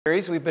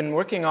Series we've been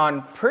working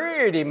on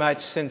pretty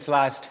much since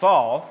last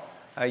fall,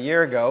 a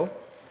year ago.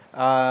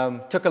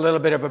 Took a little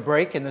bit of a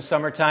break in the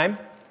summertime,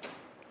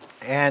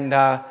 and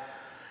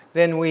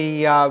then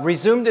we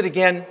resumed it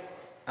again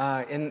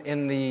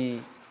in the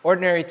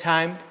ordinary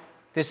time.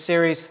 This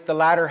series, the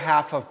latter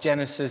half of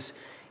Genesis,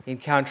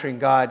 Encountering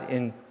God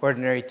in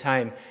Ordinary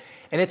Time.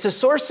 And it's a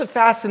source of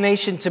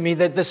fascination to me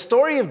that the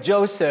story of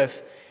Joseph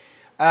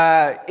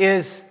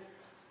is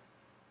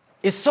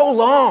so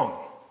long.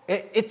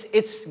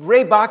 It's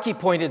Ray Bakke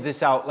pointed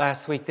this out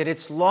last week, that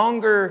it's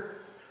longer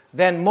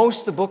than most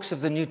of the books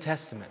of the New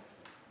Testament.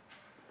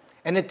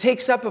 And it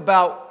takes up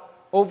about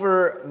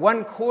over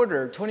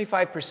 1/4,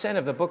 25%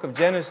 of the book of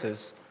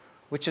Genesis,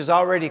 which is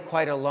already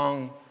quite a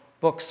long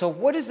book. So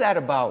what is that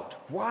about?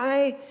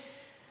 Why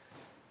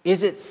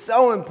is it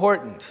so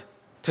important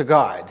to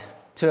God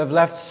to have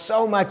left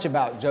so much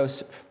about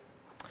Joseph?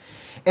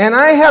 And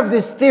I have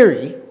this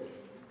theory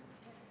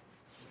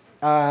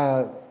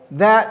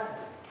that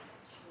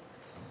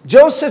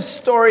Joseph's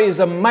story is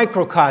a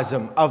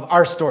microcosm of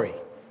our story.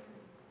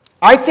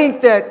 I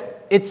think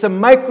that it's a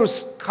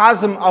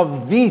microcosm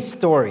of the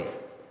story.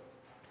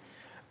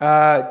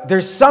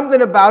 There's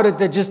something about it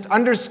that just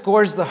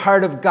underscores the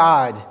heart of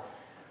God,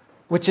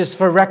 which is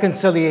for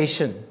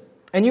reconciliation.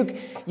 And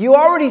you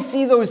already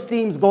see those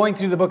themes going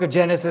through the book of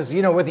Genesis,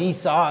 with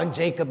Esau and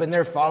Jacob, and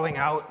they're falling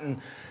out,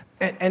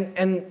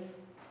 and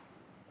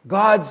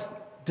God's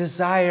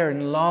desire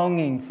and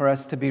longing for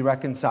us to be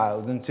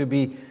reconciled and to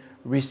be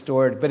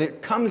restored. But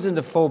it comes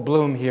into full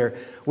bloom here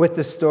with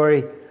the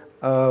story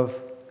of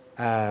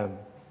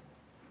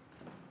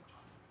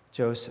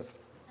Joseph.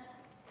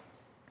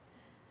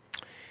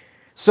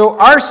 So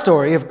our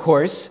story, of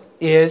course,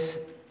 is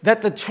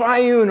that the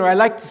triune, or I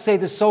like to say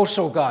the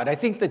social God. I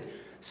think that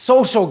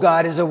social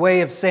God is a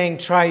way of saying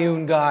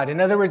triune God.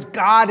 In other words,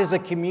 God is a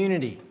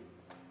community.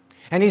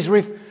 And He's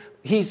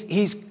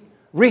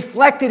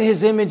reflected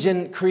His image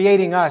in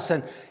creating us.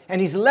 And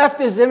He's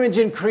left His image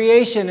in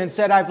creation and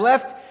said, I've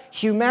left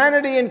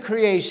humanity in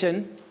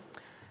creation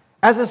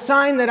as a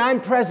sign that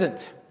I'm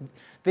present.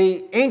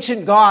 The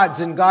ancient gods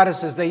and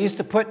goddesses, they used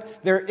to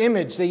put their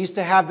image, they used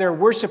to have their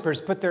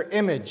worshipers put their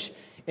image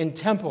in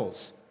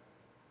temples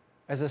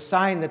as a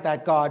sign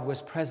that God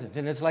was present.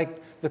 And it's like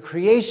the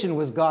creation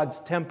was God's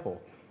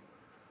temple.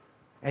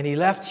 And He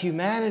left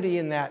humanity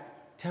in that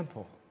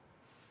temple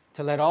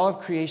to let all of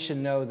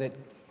creation know that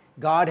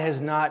God has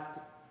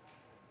not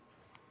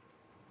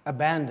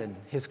abandoned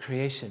His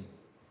creation.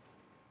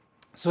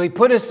 So He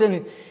put us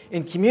in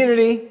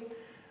community.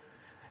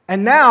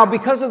 And now,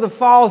 because of the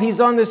fall, He's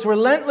on this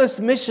relentless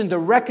mission to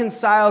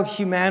reconcile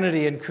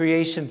humanity and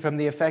creation from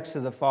the effects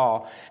of the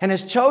fall. And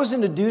has chosen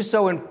to do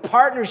so in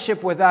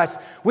partnership with us,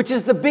 which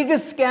is the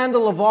biggest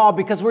scandal of all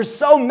because we're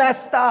so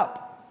messed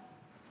up.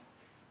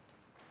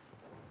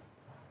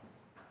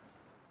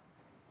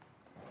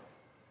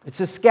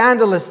 It's a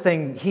scandalous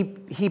thing.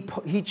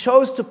 He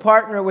chose to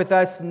partner with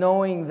us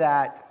knowing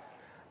that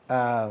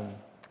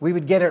we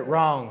would get it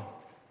wrong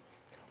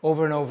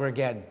over and over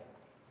again.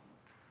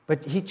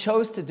 But He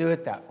chose to do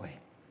it that way.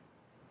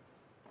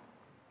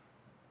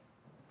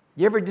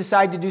 You ever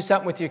decide to do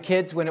something with your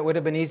kids when it would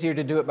have been easier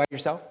to do it by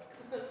yourself?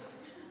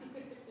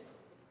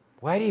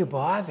 Why do you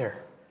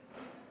bother?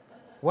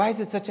 Why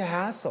is it such a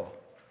hassle?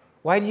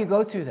 Why do you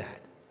go through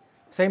that?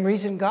 Same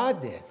reason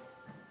God did.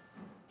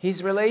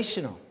 He's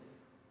relational.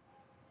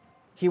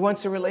 He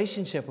wants a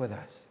relationship with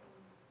us.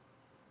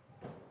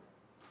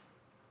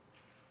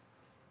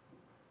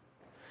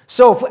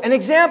 So, an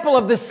example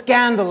of the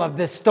scandal of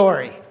this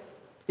story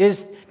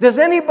is, does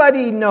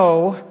anybody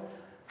know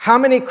how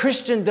many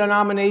Christian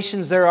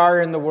denominations there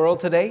are in the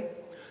world today?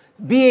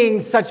 Being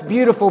such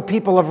beautiful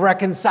people of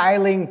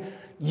reconciling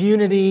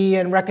unity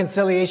and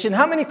reconciliation,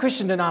 how many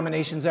Christian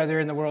denominations are there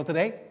in the world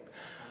today?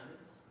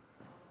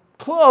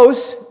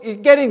 Close. You're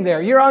getting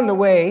there. You're on the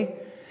way.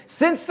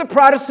 Since the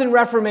Protestant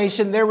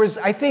Reformation, there was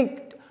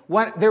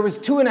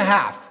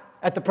 2.5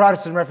 at the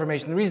Protestant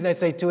Reformation. The reason I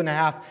say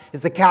 2.5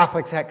 is the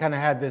Catholics kind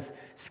of had this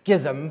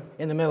schism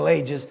in the Middle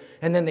Ages,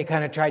 and then they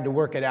kind of tried to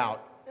work it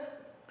out,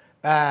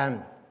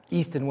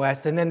 East and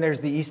West. And then there's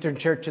the Eastern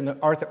Church and the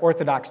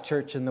Orthodox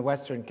Church and the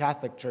Western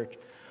Catholic Church.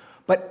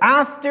 But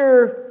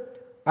after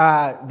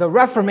the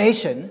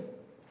Reformation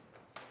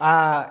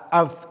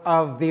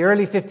of the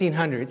early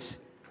 1500s,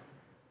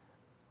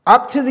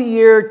 up to the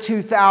year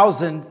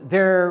 2000,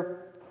 there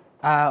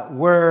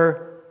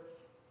were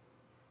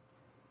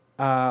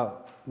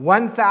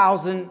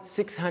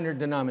 1,600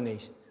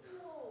 denominations.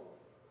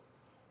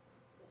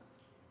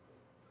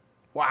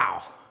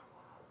 Wow.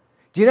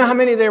 Do you know how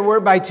many there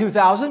were by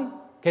 2000?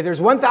 Okay, there's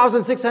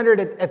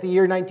 1,600 at the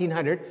year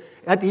 1900.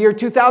 At the year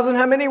 2000,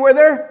 how many were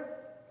there?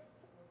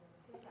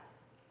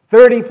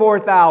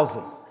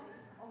 34,000.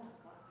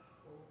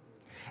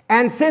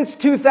 And since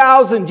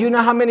 2000, do you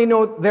know how many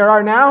there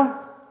are now?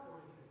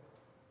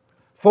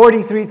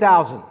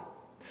 43,000.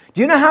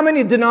 Do you know how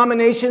many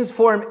denominations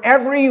form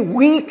every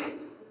week?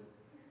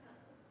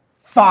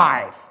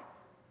 5.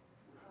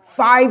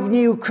 5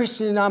 new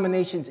Christian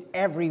denominations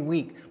every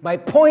week. My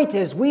point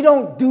is, we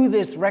don't do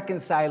this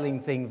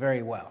reconciling thing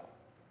very well.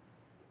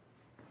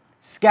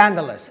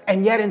 Scandalous.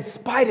 And yet, in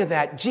spite of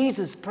that,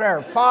 Jesus'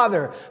 prayer,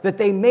 Father, that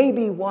they may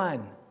be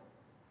one,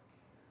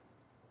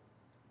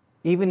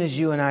 even as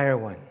you and I are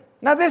one.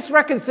 Now, this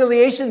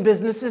reconciliation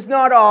business is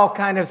not all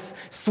kind of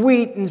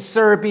sweet and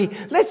syrupy.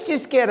 Let's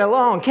just get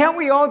along. Can't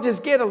we all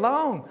just get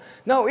along?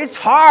 No, it's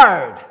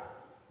hard.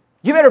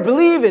 You better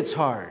believe it's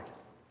hard.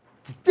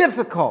 It's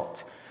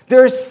difficult.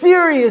 There are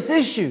serious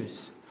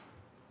issues.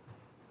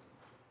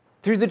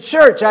 Through the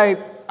church,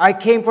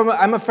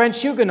 I'm a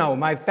French Huguenot.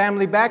 My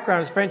family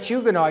background is French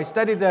Huguenot. I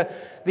studied the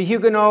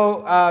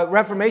Huguenot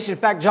Reformation. In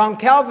fact, John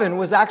Calvin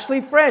was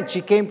actually French.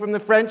 He came from the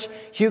French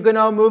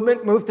Huguenot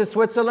movement, moved to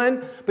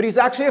Switzerland, but he's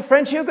actually a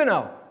French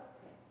Huguenot.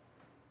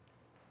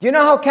 Do you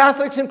know how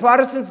Catholics and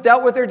Protestants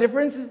dealt with their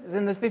differences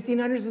in the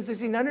 1500s and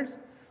 1600s?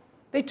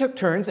 They took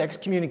turns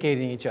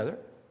excommunicating each other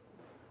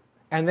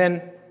and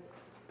then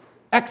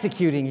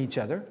executing each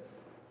other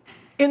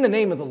in the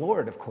name of the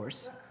Lord, of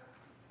course.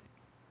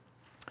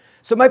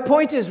 So my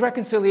point is,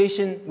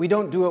 reconciliation, we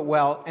don't do it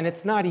well, and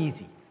it's not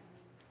easy.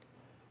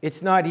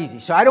 It's not easy.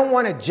 So I don't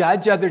want to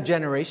judge other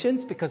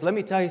generations, because let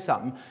me tell you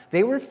something.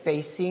 They were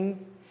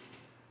facing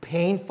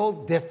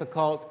painful,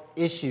 difficult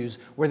issues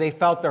where they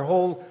felt their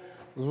whole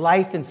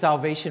life and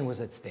salvation was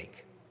at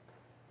stake.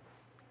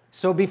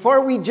 So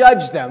before we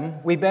judge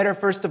them, we better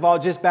first of all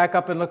just back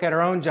up and look at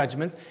our own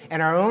judgments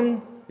and our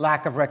own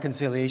lack of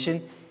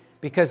reconciliation,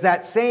 because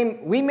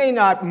we may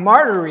not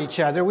martyr each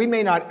other, we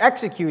may not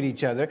execute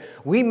each other,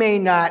 we may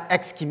not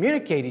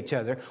excommunicate each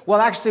other. Well,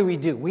 actually we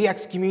do. We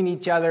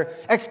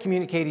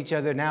excommunicate each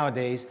other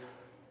nowadays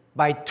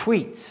by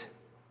tweets,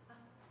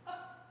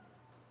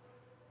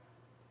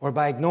 or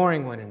by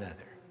ignoring one another,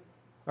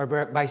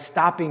 or by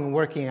stopping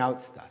working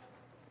out stuff,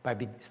 by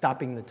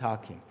stopping the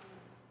talking.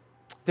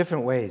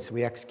 Different ways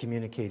we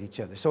excommunicate each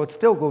other. So it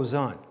still goes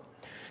on.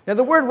 Now,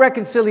 the word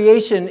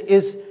reconciliation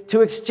is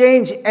to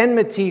exchange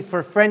enmity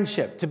for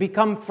friendship, to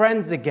become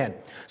friends again.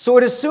 So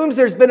it assumes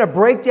there's been a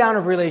breakdown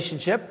of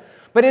relationship,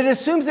 but it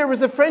assumes there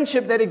was a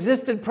friendship that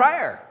existed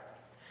prior.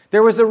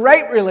 There was a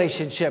right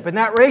relationship, and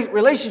that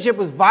relationship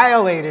was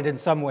violated in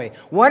some way.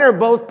 One or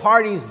both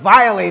parties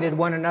violated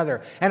one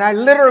another. And I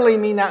literally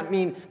mean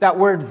that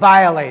word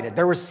violated.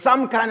 There was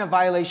some kind of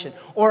violation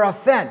or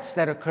offense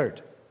that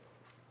occurred.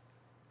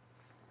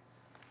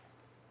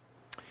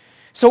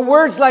 So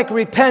words like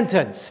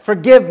repentance,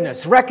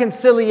 forgiveness,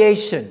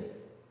 reconciliation,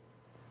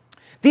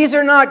 these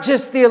are not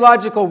just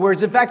theological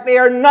words. In fact, they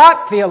are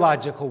not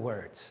theological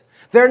words.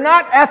 They're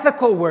not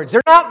ethical words.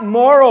 They're not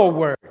moral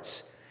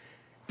words.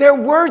 They're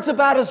words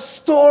about a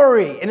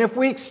story. And if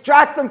we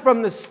extract them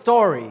from the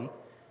story,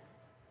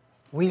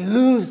 we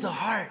lose the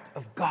heart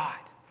of God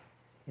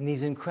in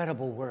these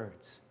incredible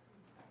words.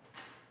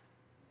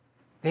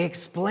 They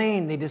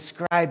explain, they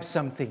describe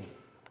something.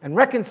 And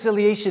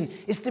reconciliation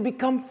is to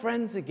become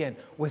friends again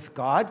with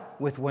God,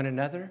 with one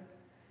another,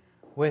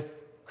 with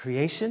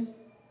creation.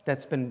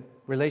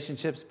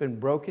 Relationships been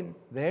broken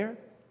there.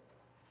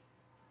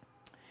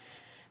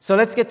 So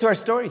let's get to our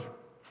story.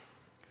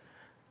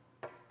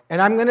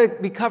 And I'm going to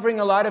be covering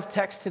a lot of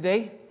text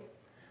today,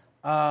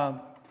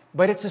 but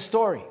it's a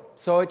story.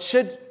 So it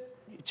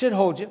should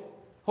hold you,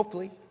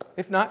 hopefully.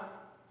 If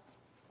not,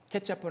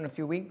 catch up in a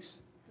few weeks.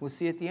 We'll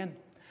see you at the end.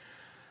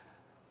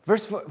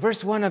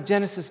 Verse 1 of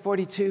Genesis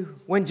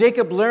 42. When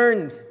Jacob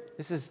learned,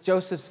 this is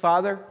Joseph's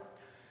father,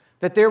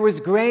 that there was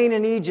grain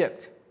in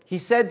Egypt, he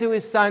said to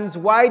his sons,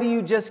 "Why do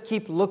you just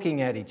keep looking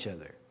at each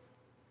other?"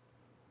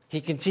 He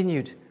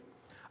continued,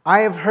 "I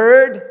have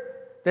heard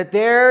that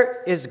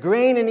there is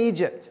grain in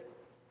Egypt.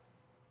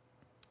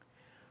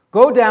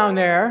 Go down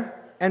there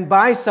and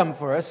buy some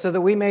for us so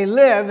that we may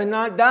live and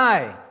not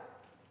die."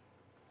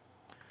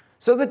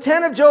 So the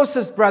 10 of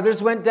Joseph's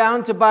brothers went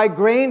down to buy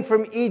grain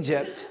from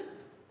Egypt.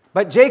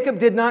 But Jacob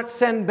did not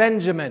send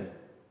Benjamin,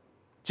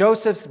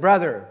 Joseph's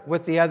brother,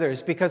 with the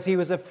others, because he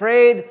was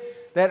afraid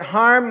that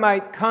harm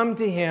might come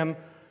to him.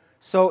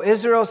 So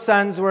Israel's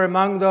sons were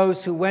among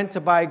those who went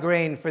to buy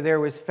grain, for there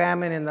was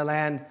famine in the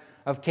land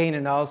of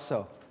Canaan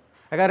also.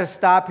 I got to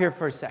stop here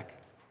for a second.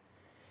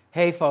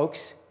 Hey,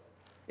 folks,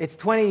 it's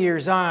 20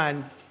 years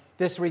on.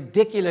 This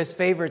ridiculous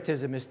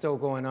favoritism is still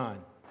going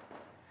on.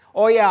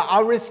 Oh yeah,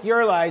 I'll risk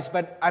your lives,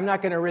 but I'm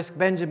not going to risk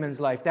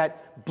Benjamin's life.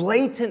 That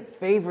blatant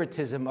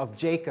favoritism of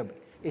Jacob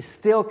is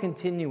still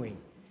continuing.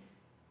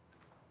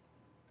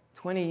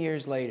 20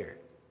 years later,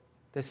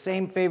 the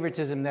same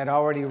favoritism that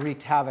already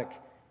wreaked havoc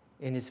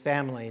in his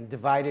family and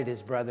divided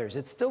his brothers,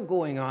 it's still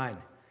going on.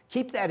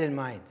 Keep that in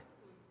mind.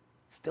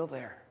 It's still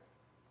there.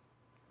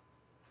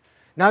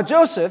 Now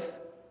Joseph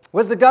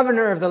was the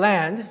governor of the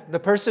land, the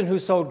person who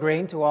sold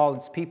grain to all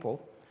its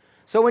people.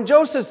 So when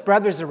Joseph's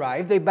brothers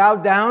arrived, they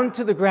bowed down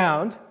to the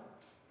ground,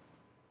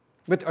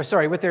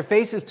 with their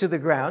faces to the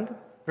ground.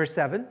 Verse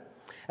 7.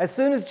 As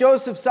soon as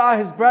Joseph saw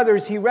his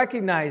brothers, he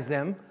recognized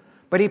them,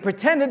 but he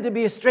pretended to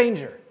be a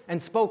stranger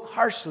and spoke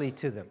harshly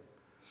to them.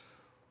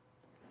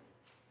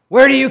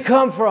 "Where do you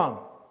come from?"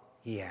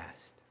 he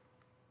asked.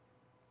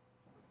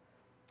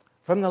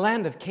 "From the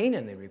land of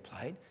Canaan," they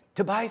replied,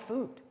 "to buy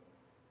food."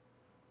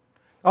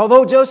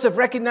 Although Joseph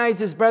recognized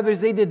his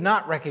brothers, they did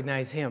not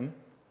recognize him.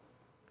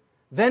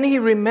 Then he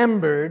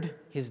remembered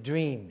his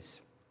dreams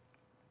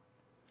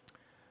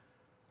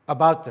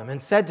about them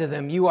and said to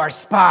them, "You are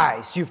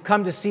spies. You've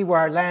come to see where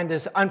our land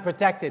is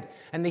unprotected."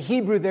 And the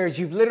Hebrew there is,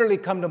 you've literally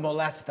come to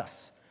molest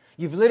us.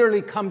 You've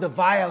literally come to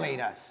violate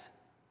us.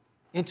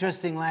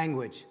 Interesting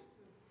language.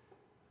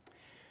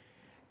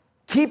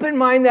 Keep in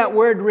mind that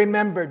word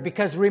remembered,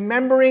 because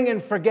remembering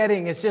and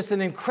forgetting is just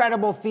an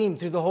incredible theme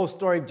through the whole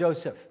story of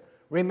Joseph.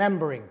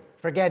 Remembering,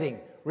 forgetting,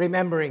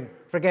 remembering,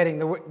 forgetting.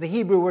 The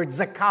Hebrew word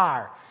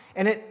zakar.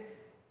 And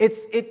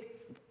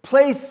it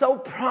plays so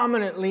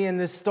prominently in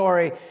this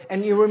story.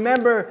 And you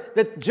remember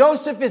that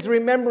Joseph is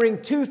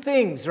remembering two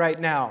things right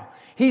now.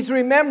 He's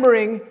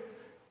remembering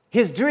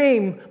his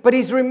dream, but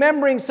he's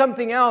remembering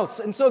something else.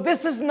 And so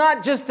this is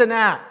not just an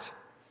act.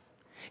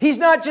 He's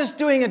not just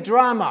doing a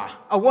drama,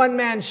 a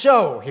one-man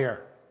show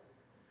here.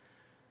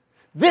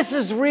 This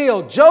is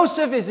real.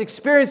 Joseph is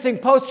experiencing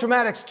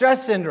post-traumatic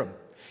stress syndrome.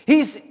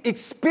 He's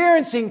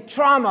experiencing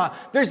trauma.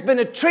 There's been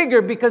a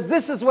trigger because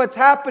this is what's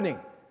happening.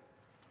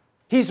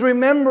 He's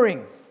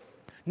remembering.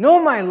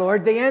 "No, my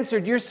lord," they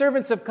answered, "your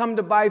servants have come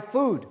to buy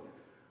food.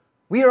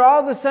 We are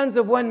all the sons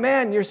of one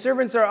man. Your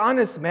servants are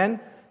honest men,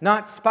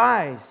 not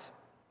spies."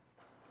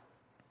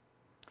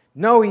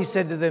 "No," he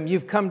said to them,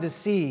 "you've come to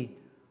see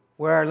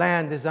where our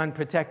land is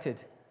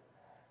unprotected."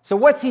 So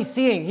what's he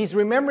seeing? He's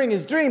remembering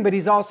his dream, but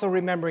he's also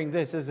remembering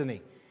this, isn't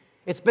he?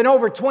 It's been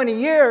over 20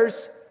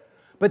 years,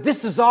 but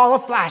this is all a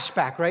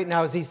flashback right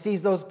now as he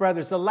sees those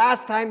brothers. The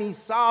last time he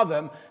saw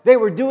them, they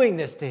were doing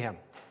this to him.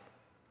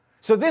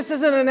 So this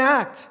isn't an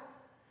act.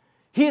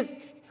 He's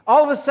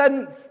all of a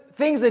sudden,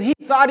 things that he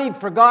thought he'd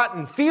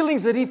forgotten,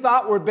 feelings that he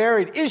thought were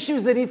buried,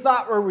 issues that he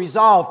thought were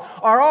resolved,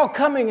 are all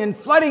coming and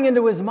flooding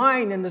into his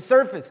mind and the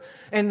surface.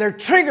 And they're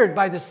triggered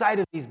by the sight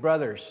of these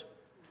brothers.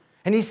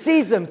 And he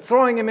sees them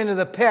throwing him into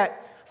the pit,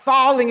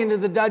 falling into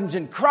the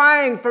dungeon,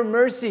 crying for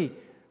mercy,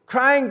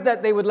 crying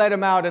that they would let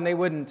him out, and they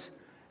wouldn't.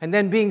 And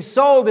then being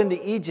sold into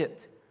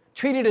Egypt,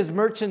 treated as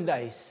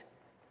merchandise,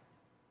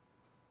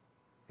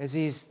 as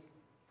he's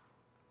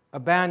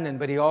abandoned,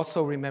 but he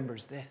also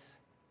remembers this.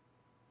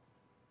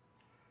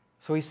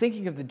 So he's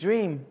thinking of the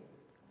dream,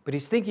 but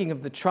he's thinking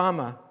of the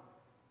trauma.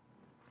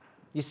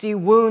 You see,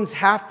 wounds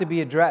have to be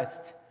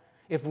addressed.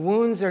 If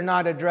wounds are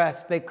not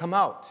addressed, they come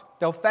out.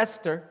 They'll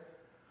fester.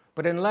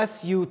 But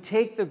unless you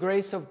take the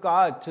grace of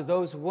God to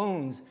those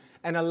wounds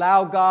and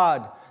allow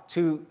God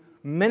to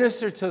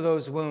minister to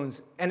those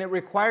wounds, and it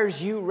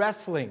requires you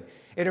wrestling.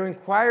 It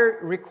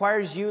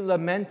requires you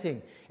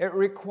lamenting. It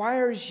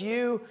requires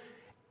you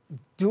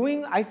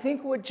doing, I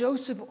think, what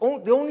Joseph,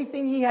 the only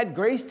thing he had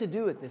grace to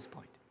do at this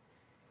point.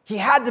 He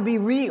had to be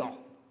real.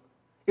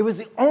 It was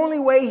the only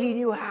way he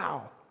knew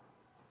how.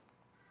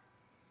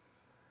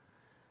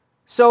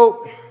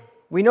 So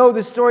we know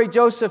the story.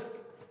 Joseph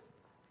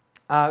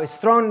is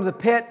thrown into the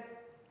pit,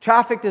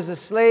 trafficked as a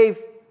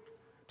slave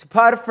to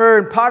Potiphar,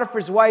 and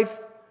Potiphar's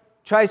wife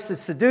tries to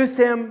seduce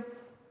him.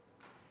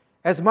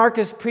 As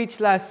Marcus preached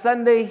last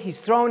Sunday, he's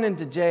thrown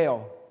into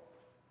jail.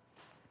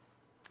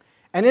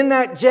 And in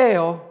that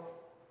jail,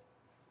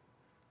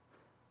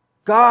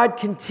 God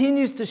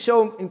continues to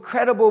show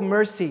incredible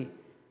mercy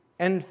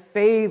and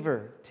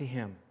favor to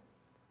him.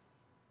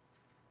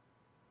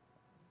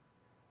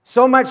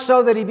 So much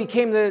so that he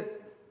became the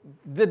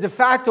de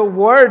facto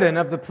warden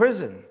of the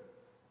prison.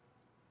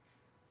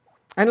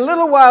 And a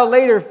little while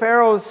later,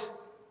 Pharaoh's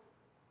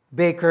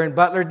baker and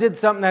butler did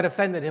something that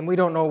offended him. We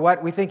don't know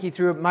what. We think he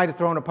might have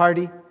thrown a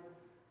party.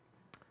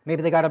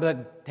 Maybe they got a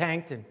bit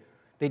tanked and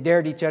they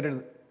dared each other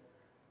to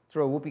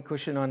throw a whoopee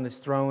cushion on this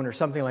throne or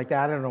something like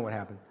that. I don't know what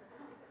happened.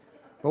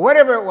 But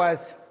whatever it was,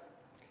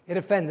 it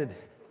offended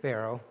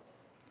Pharaoh.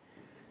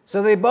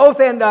 So they both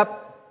end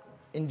up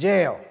in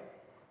jail.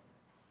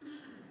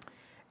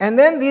 And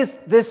then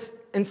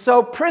and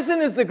so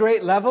prison is the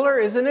great leveler,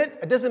 isn't it?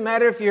 It doesn't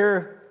matter if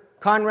you're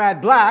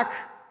Conrad Black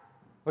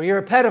or you're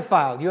a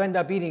pedophile. You end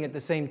up eating at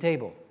the same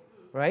table,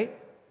 right?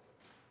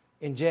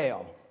 In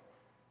jail.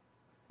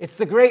 It's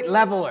the great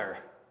leveler.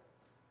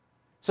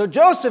 So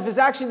Joseph is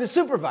actually the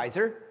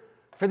supervisor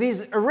for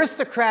these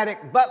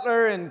aristocratic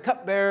butler and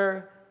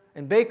cupbearer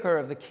and baker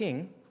of the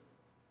king.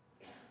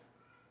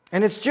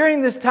 And it's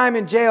during this time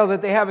in jail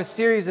that they have a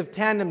series of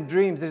tandem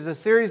dreams. There's a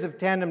series of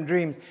tandem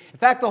dreams. In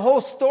fact, the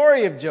whole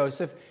story of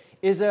Joseph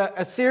is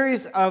a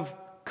series of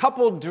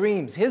coupled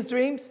dreams. His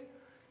dreams,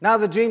 now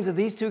the dreams of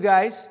these two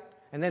guys,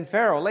 and then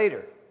Pharaoh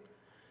later.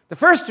 The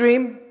first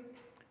dream,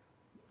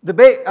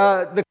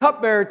 the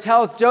cupbearer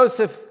tells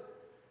Joseph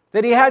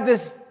that he had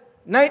this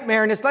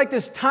nightmare, and it's like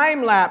this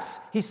time lapse.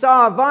 He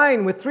saw a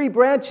vine with 3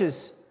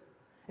 branches,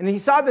 and he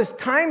saw this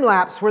time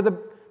lapse where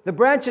the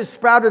branches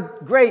sprouted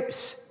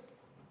grapes.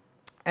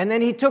 And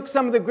then he took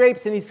some of the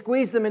grapes and he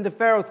squeezed them into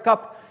Pharaoh's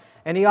cup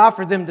and he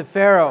offered them to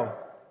Pharaoh.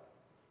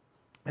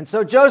 And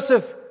so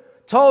Joseph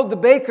told the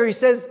baker, he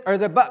says, or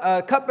the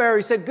cupbearer,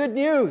 he said, "Good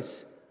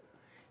news."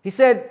 He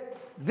said,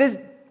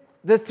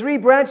 the 3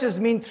 branches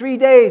mean 3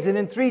 days, and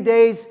in 3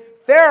 days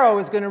Pharaoh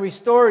is going to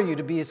restore you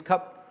to be his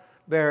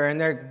cupbearer. And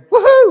they're,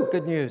 woohoo,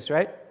 good news,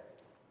 right?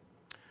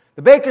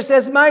 The baker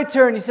says, my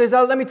turn. He says,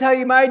 let me tell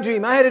you my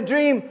dream. I had a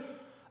dream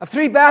of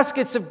 3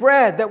 baskets of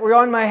bread that were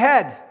on my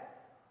head.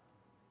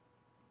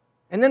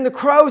 And then the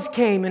crows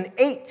came and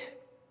ate.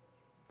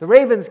 The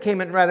ravens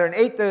came in, rather, and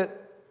ate the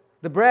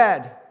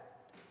bread.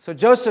 So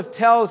Joseph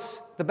tells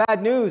the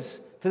bad news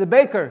to the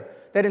baker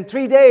that in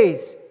 3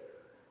 days,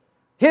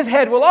 his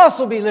head will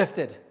also be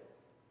lifted.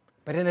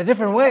 But in a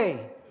different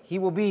way, he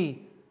will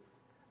be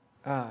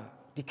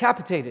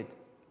decapitated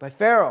by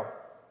Pharaoh.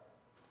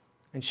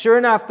 And sure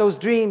enough, those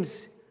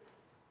dreams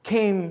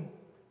came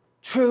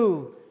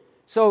true.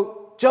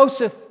 So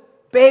Joseph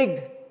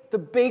begged the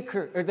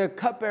baker, or the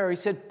cupbearer, he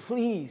said,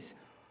 please,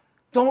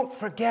 don't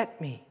forget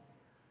me.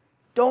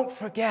 Don't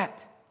forget.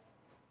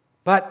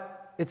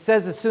 But it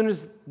says as soon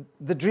as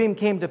the dream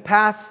came to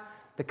pass,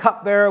 the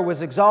cupbearer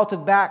was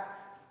exalted back.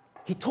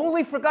 He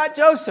totally forgot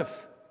Joseph.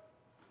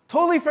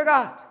 Totally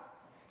forgot.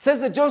 It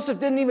says that Joseph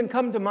didn't even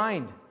come to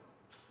mind.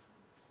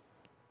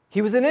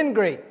 He was an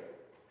ingrate.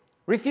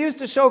 Refused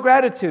to show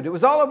gratitude. It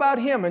was all about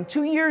him. And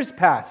 2 years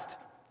passed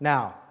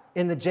now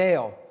in the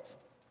jail.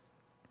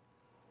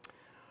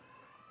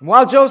 And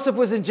while Joseph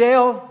was in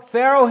jail,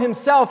 Pharaoh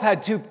himself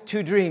had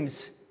two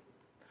dreams.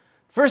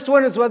 First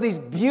one is one of these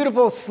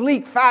beautiful,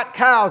 sleek, fat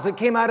cows that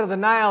came out of the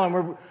Nile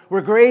and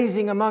were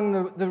grazing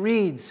among the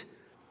reeds.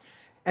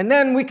 And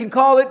then we can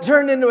call it,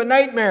 turned into a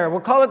nightmare.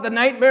 We'll call it the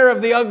nightmare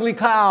of the ugly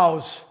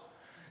cows.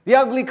 The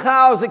ugly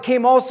cows that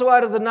came also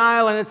out of the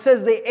Nile, and it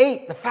says they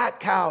ate the fat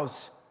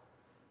cows.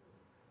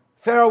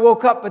 Pharaoh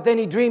woke up, but then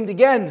he dreamed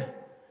again.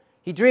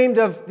 He dreamed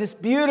of this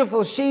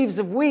beautiful sheaves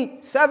of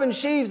wheat, 7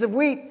 sheaves of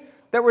wheat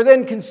that were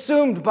then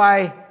consumed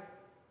by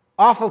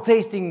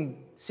awful-tasting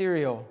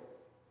cereal.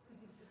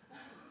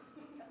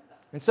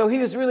 And so he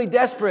was really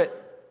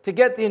desperate to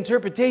get the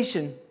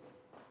interpretation.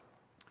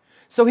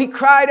 So he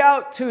cried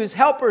out to his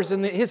helpers,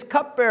 and his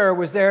cupbearer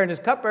was there, and his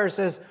cupbearer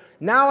says,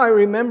 now I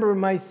remember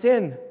my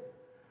sin.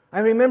 I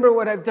remember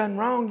what I've done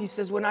wrong. He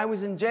says, when I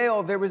was in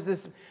jail, there was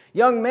this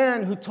young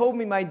man who told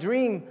me my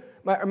dream,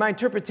 my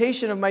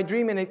interpretation of my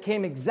dream, and it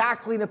came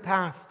exactly to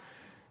pass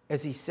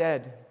as he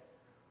said.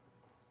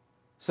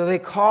 So they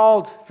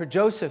called for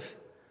Joseph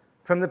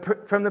from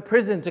the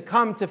prison to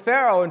come to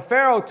Pharaoh, and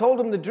Pharaoh told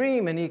him the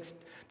dream, and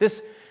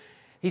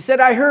he said,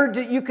 I heard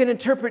that you can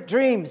interpret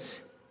dreams.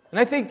 And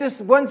I think this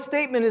one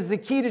statement is the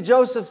key to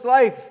Joseph's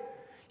life.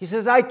 He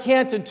says, I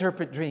can't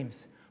interpret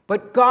dreams,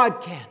 but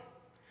God can.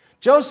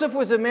 Joseph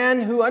was a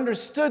man who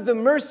understood the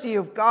mercy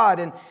of God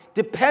and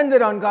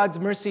depended on God's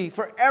mercy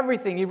for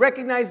everything. He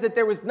recognized that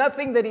there was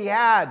nothing that he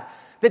had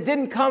that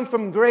didn't come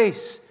from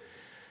grace.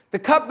 The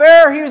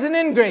cupbearer, he was an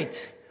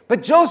ingrate.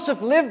 But Joseph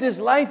lived his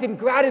life in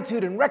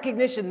gratitude and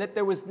recognition that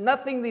there was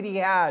nothing that he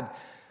had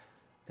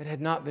that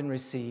had not been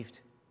received.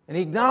 And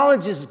he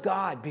acknowledges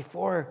God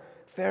before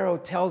Pharaoh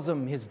tells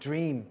him his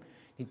dream.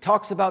 He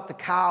talks about the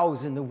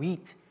cows and the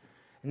wheat.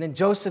 And then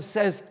Joseph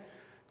says,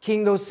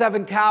 King, those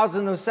 7 cows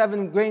and those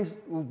 7 grains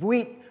of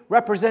wheat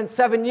represent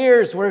 7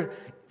 years where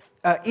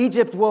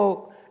Egypt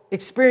will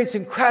experience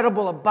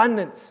incredible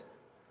abundance.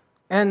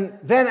 And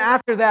then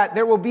after that,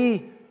 there will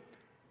be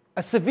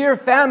a severe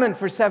famine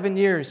for 7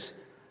 years.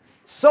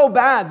 So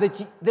bad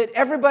that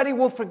everybody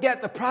will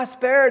forget the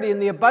prosperity and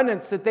the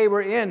abundance that they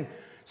were in.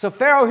 So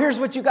Pharaoh, here's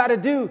what you got to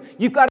do.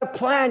 You've got to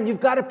plan.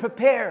 You've got to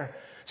prepare.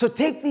 So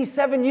take these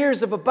 7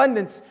 years of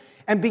abundance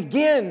and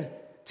begin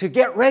to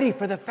get ready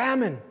for the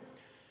famine.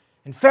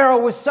 And Pharaoh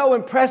was so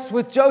impressed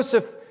with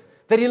Joseph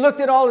that he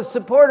looked at all his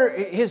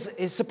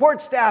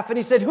support staff, and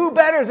he said, who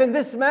better than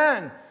this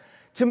man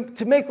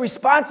to make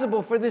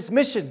responsible for this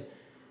mission?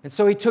 And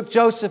so he took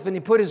Joseph and he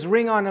put his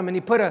ring on him and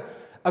he put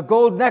a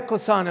gold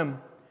necklace on him.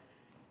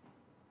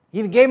 He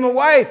even gave him a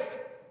wife,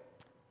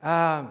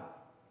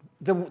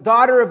 the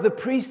daughter of the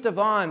priest of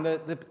On.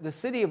 The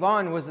city of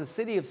On was the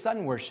city of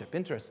sun worship.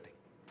 Interesting.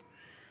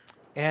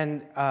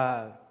 And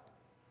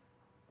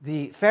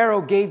the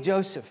Pharaoh gave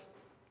Joseph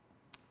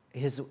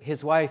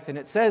his wife, and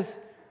it says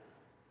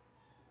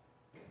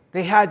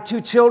they had 2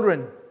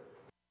 children,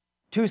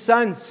 2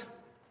 sons.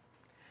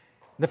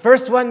 The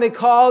first one they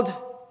called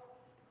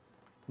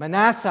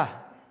Manasseh.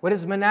 What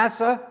does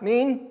Manasseh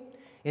mean?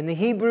 In the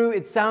Hebrew,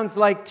 it sounds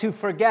like to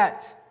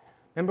forget.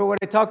 Remember what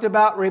I talked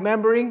about,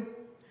 remembering,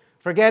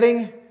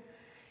 forgetting?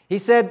 He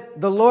said,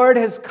 the Lord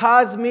has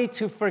caused me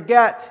to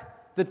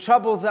forget the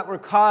troubles that were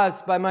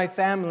caused by my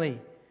family.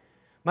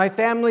 My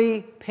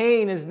family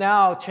pain is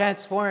now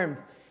transformed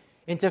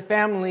into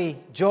family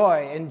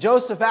joy. And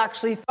Joseph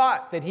actually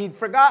thought that he'd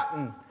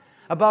forgotten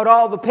about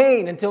all the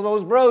pain until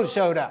those bros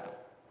showed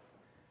up.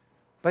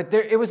 But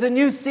it was a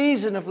new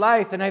season of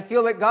life, and I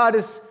feel that God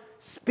is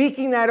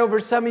speaking that over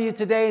some of you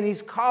today, and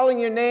He's calling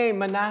your name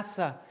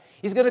Manasseh.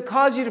 He's going to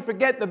cause you to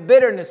forget the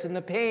bitterness and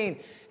the pain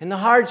and the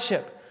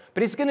hardship.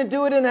 But He's going to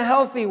do it in a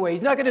healthy way.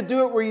 He's not going to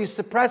do it where you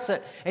suppress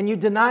it and you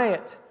deny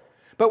it,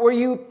 but where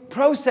you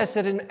process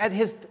it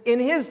in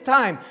His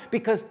time,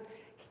 because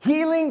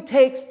healing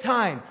takes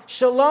time.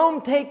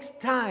 Shalom takes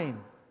time.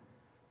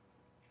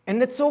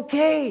 And it's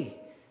okay.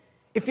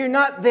 If you're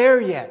not there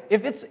yet,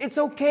 if it's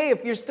okay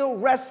if you're still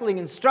wrestling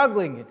and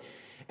struggling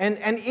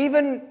and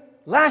even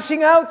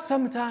lashing out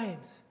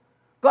sometimes.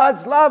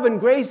 God's love and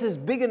grace is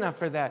big enough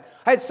for that.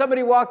 I had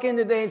somebody walk in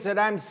today and said,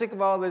 I'm sick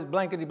of all this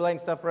blankety-blank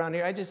stuff around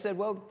here. I just said,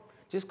 well,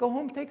 just go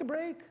home, take a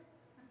break.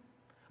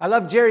 I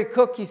love Jerry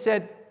Cook. He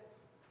said,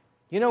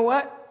 you know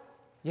what?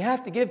 You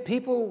have to give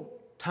people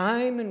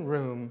time and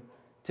room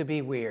to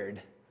be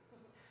weird.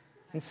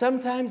 And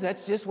sometimes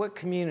that's just what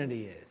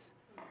community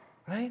is,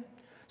 right?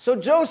 So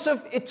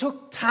Joseph, it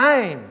took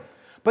time,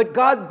 but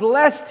God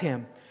blessed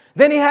him.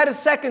 Then he had a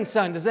second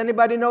son. Does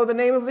anybody know the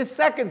name of his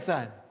second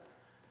son?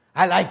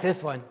 I like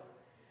this one.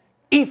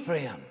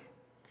 Ephraim.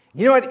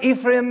 You know what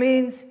Ephraim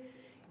means?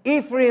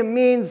 Ephraim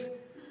means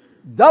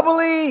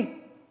doubly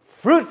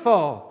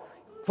fruitful.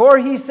 For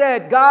he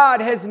said, God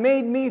has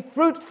made me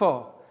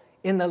fruitful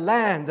in the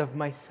land of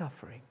my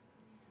suffering.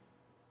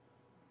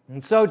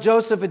 And so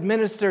Joseph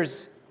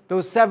administers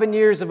those 7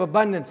 years of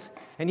abundance.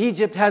 And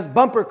Egypt has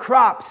bumper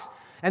crops.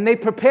 And they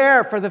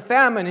prepare for the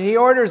famine. And he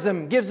orders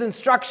them, gives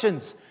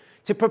instructions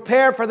to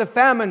prepare for the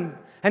famine.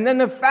 And then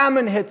the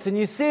famine hits. And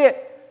you see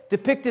it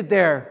depicted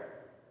there.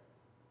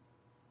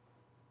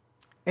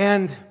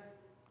 And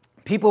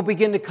people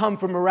begin to come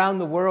from around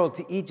the world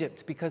to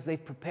Egypt because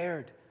they've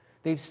prepared.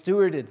 They've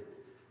stewarded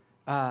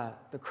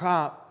the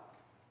crop.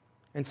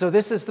 And so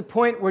this is the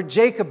point where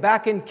Jacob,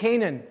 back in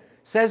Canaan,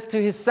 says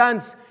to his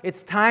sons,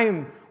 it's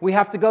time, we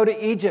have to go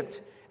to Egypt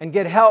and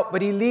get help.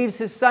 But he leaves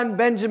his son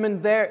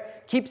Benjamin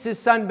there, keeps his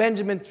son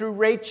Benjamin through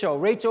Rachel.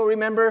 Rachel,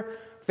 remember,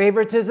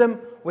 favoritism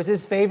was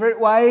his favorite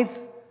wife,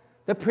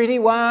 the pretty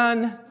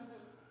one.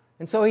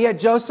 And so he had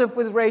Joseph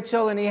with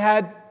Rachel, and he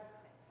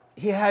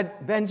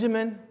had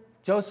Benjamin.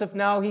 Joseph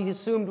now, he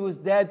assumed was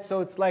dead,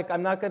 so it's like,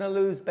 I'm not going to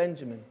lose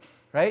Benjamin,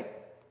 right?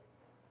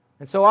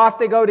 And so off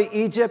they go to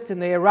Egypt,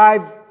 and they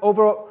arrive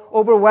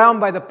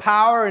overwhelmed by the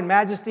power and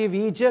majesty of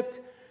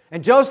Egypt.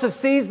 And Joseph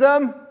sees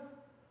them.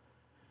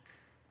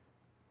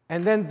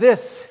 And then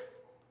this.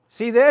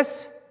 See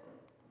this?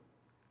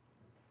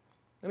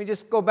 Let me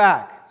just go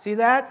back. See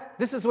that?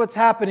 This is what's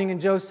happening in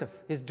Joseph.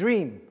 His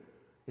dream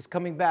is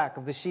coming back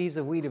of the sheaves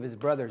of wheat of his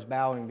brothers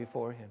bowing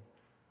before him.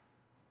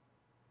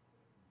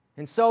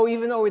 And so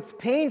even though it's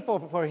painful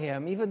for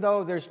him, even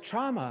though there's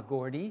trauma,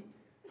 Gordy,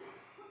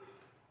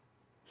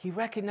 he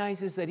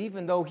recognizes that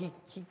even though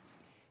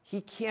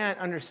he can't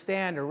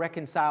understand or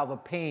reconcile the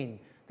pain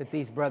that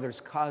these brothers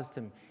caused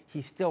him,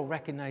 he still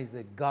recognized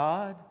that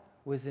God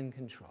was in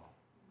control.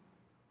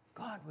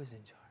 God was in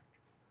charge.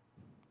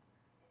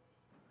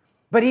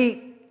 But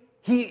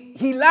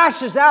he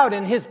lashes out,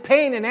 and his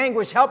pain and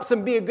anguish helps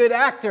him be a good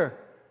actor.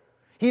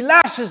 He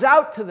lashes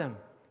out to them,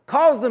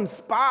 calls them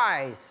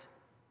spies.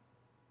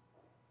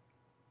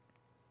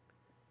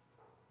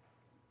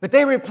 But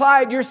they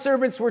replied, your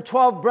servants were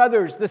 12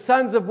 brothers, the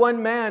sons of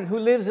one man who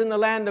lives in the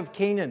land of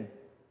Canaan.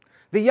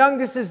 The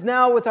youngest is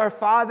now with our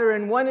father,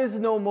 and one is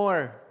no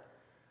more.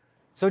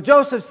 So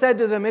Joseph said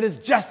to them, it is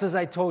just as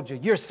I told you.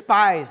 You're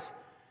spies,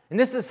 and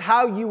this is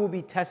how you will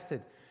be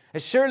tested.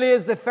 As surely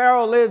as the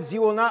Pharaoh lives,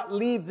 you will not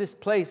leave this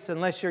place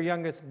unless your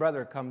youngest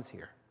brother comes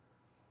here.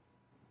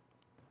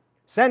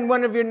 Send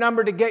one of your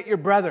number to get your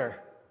brother.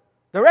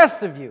 The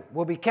rest of you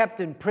will be kept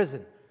in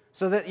prison,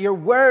 so that your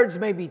words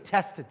may be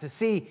tested to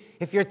see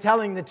if you're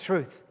telling the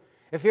truth.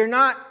 If you're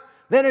not,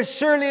 then as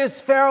surely as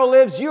Pharaoh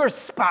lives, you're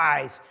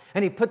spies.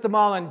 And he put them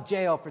all in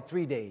jail for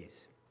 3 days.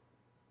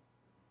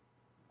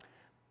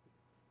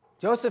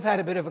 Joseph had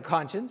a bit of a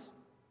conscience.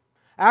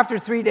 After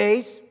 3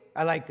 days,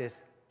 I like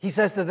this, he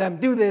says to them,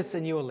 do this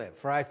and you will live,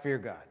 for I fear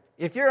God.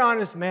 If you're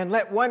honest men,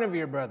 let one of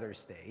your brothers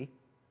stay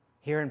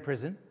here in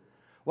prison,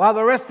 while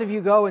the rest of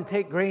you go and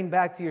take grain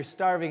back to your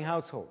starving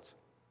households.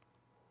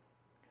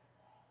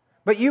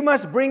 But you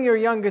must bring your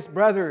youngest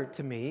brother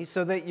to me,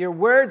 so that your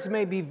words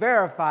may be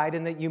verified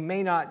and that you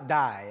may not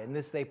die. And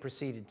this they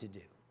proceeded to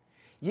do.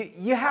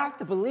 You have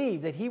to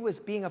believe that he was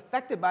being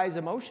affected by his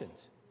emotions.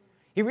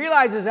 He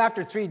realizes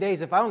after 3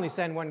 days, if I only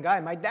send one guy,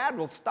 my dad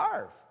will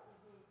starve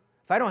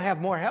if I don't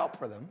have more help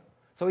for them.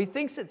 So he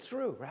thinks it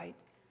through, right?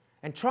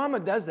 And trauma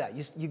does that.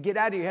 You get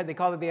out of your head. They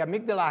call it the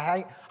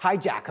amygdala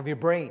hijack of your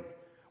brain,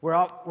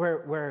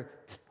 where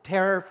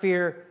terror,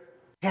 fear,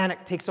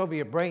 panic takes over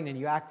your brain and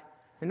you act.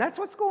 And that's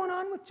what's going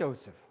on with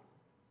Joseph.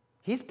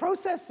 He's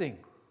processing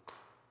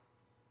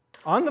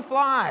on the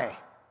fly.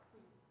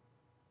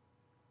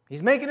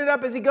 He's making it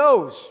up as he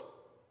goes.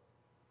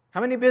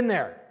 How many have been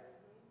there?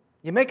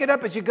 You make it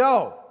up as you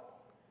go.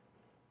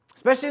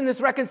 Especially in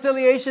this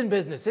reconciliation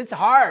business. It's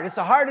hard. It's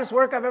the hardest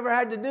work I've ever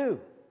had to do.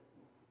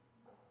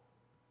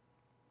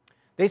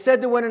 They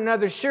said to one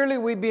another, surely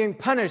we're being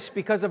punished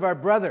because of our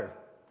brother.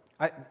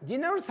 Do you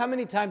notice how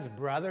many times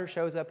brother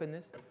shows up in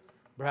this?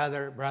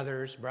 Brother,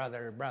 brothers,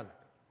 brother, brother.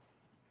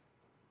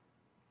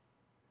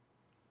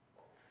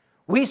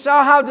 We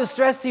saw how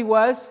distressed he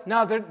was.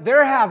 Now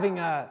they're having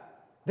a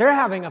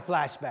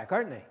flashback,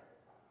 aren't they?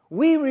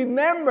 We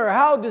remember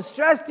how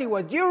distressed he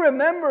was. Do you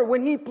remember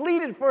when he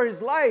pleaded for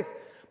his life,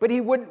 but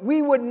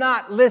we would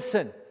not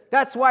listen?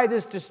 That's why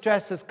this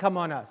distress has come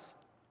on us.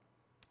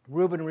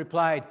 Reuben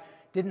replied,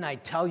 Didn't I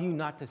tell you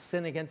not to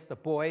sin against the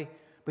boy?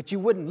 But you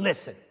wouldn't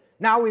listen.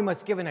 Now we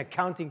must give an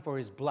accounting for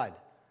his blood.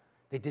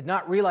 They did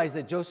not realize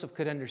that Joseph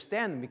could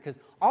understand them because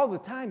all the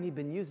time he'd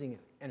been using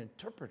an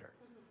interpreter.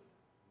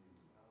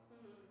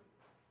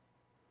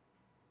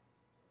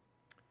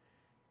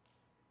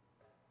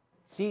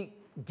 See,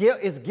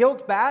 is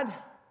guilt bad?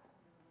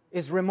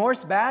 Is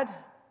remorse bad?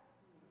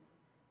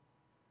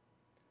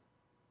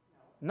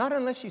 Not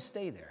unless you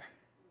stay there.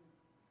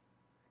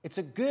 It's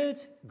a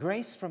good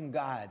grace from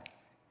God.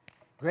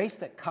 Grace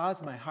that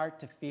caused my heart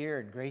to fear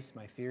and grace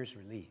my fears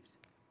relieved.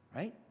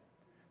 Right?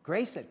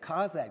 Grace that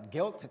caused that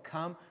guilt to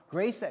come.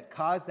 Grace that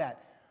caused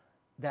that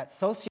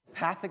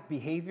sociopathic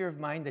behavior of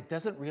mine that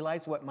doesn't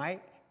realize what my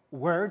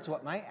words,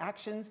 what my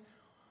actions,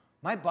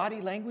 my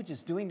body language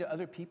is doing to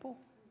other people.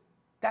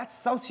 That's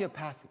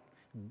sociopathic.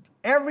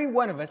 Every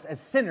one of us as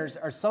sinners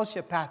are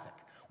sociopathic.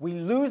 We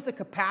lose the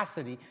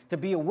capacity to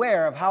be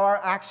aware of how our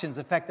actions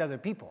affect other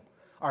people.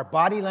 Our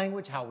body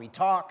language, how we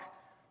talk.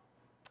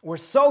 We're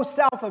so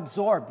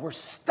self-absorbed. We're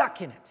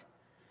stuck in it.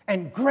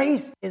 And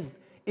grace is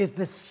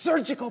the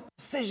surgical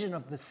precision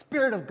of the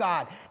Spirit of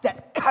God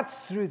that cuts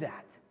through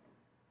that.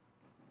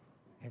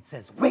 And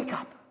says, wake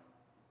up.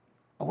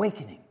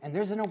 Awakening. And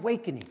there's an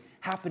awakening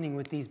happening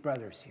with these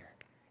brothers here.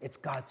 It's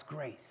God's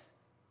grace.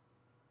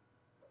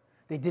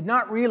 They did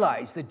not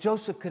realize that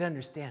Joseph could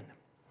understand them.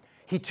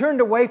 He turned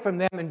away from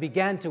them and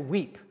began to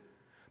weep,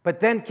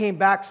 but then came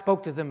back,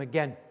 spoke to them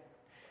again.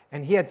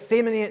 And he had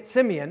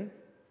Simeon,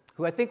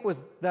 who I think was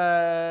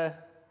the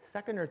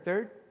second or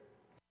third,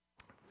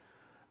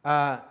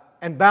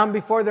 and bound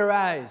before their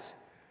eyes.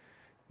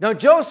 Now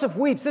Joseph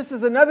weeps. This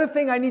is another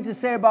thing I need to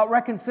say about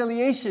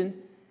reconciliation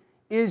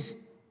is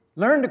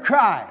learn to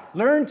cry,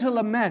 learn to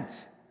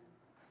lament.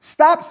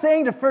 Stop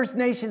saying to First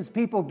Nations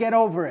people, get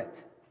over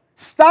it.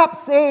 Stop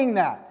saying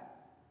that.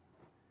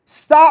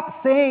 Stop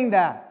saying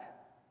that.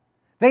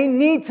 They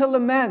need to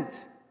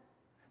lament.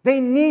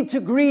 They need to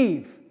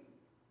grieve.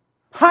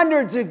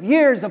 Hundreds of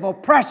years of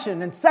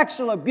oppression and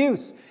sexual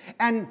abuse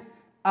and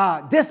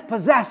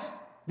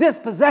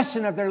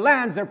dispossession of their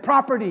lands, their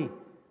property,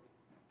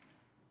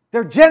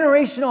 their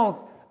generational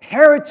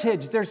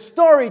heritage, their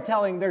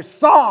storytelling, their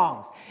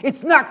songs.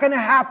 It's not going to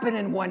happen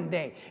in one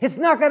day. It's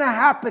not going to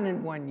happen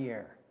in 1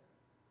 year.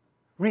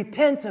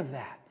 Repent of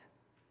that.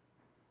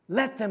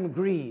 Let them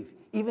grieve,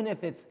 even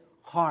if it's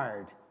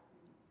hard,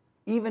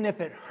 even if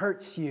it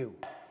hurts you,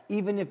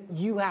 even if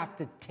you have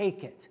to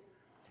take it.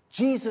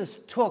 Jesus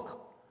took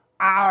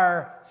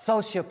our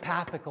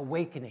sociopathic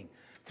awakening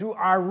through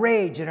our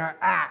rage and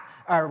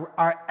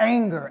our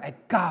anger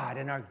at God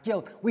and our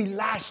guilt. We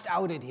lashed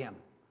out at him,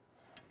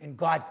 and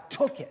God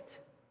took it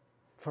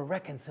for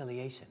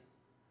reconciliation.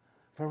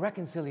 For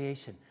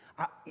reconciliation.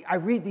 I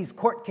read these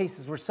court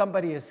cases where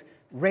somebody has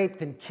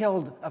raped and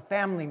killed a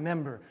family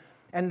member,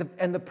 and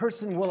the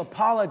person will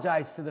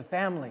apologize to the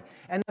family,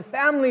 and the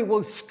family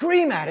will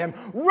scream at him,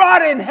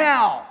 "Rot in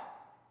hell!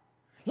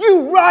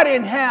 You rot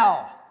in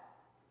hell!"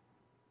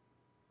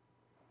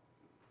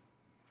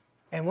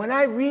 And when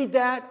I read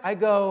that, I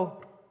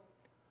go,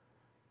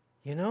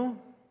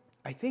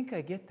 I think I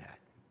get that.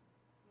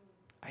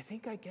 I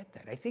think I get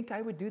that. I think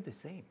I would do the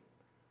same.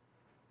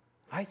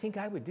 I think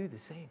I would do the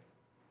same.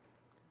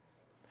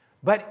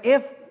 But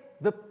if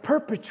the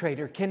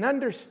perpetrator can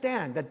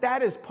understand that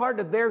that is part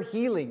of their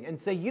healing and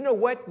say, you know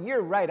what,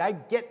 you're right, I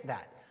get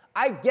that.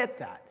 I get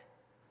that.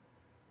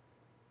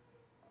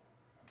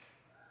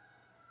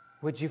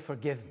 Would you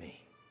forgive me?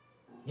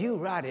 You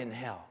rot in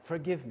hell.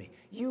 Forgive me.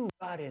 You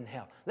rot in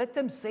hell. Let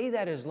them say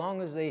that as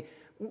long as they...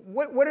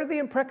 What are the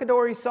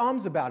imprecatory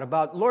Psalms about?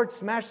 About, Lord,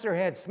 smash their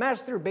heads,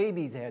 smash their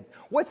babies' heads.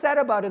 What's that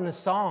about in the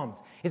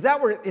Psalms? Is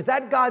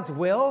that God's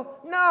will?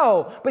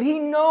 No, but he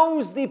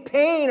knows the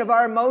pain of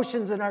our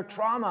emotions and our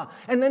trauma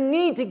and the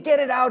need to get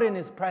it out in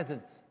his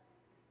presence.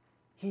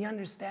 He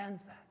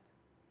understands that.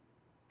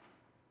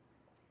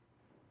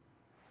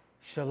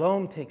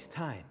 Shalom takes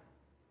time.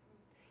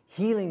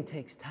 Healing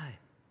takes time.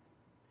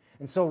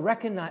 And so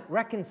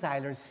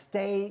reconcilers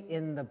stay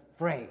in the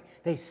fray.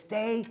 They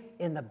stay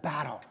in the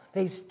battle.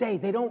 They stay.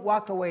 They don't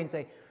walk away and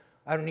say,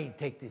 I don't need to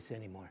take this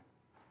anymore.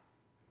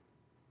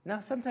 Now,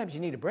 sometimes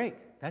you need a break.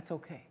 That's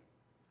okay.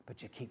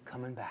 But you keep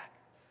coming back.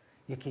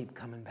 You keep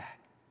coming back.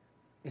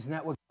 Isn't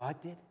that what God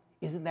did?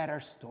 Isn't that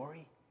our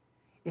story?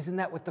 Isn't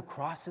that what the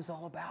cross is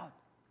all about?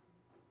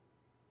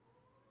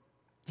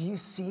 Do you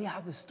see how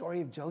the story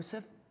of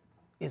Joseph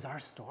is our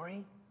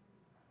story?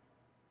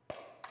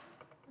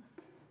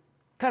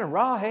 Kind of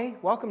raw, hey?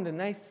 Welcome to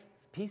nice,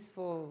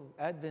 peaceful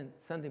Advent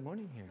Sunday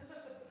morning here.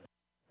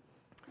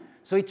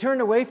 So he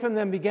turned away from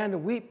them, began to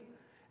weep,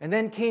 and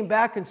then came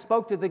back and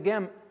spoke to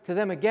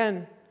them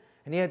again,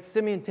 and he had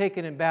Simeon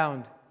taken and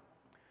bound.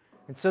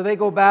 And so they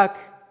go back,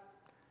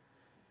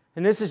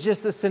 and this is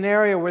just a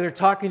scenario where they're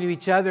talking to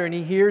each other, and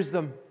he hears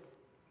them.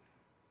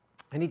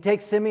 And he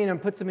takes Simeon and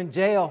puts him in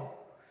jail.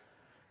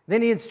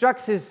 Then he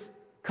instructs his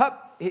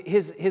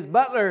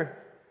butler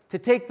to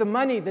take the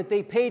money that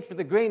they paid for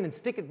the grain and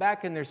stick it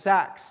back in their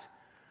sacks.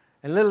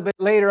 And a little bit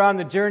later on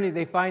the journey,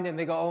 they find it and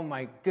they go, oh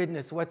my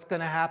goodness, what's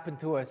going to happen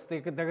to us? They're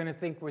going to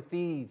think we're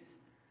thieves.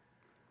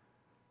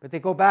 But they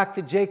go back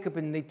to Jacob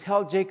and they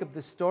tell Jacob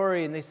the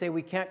story and they say,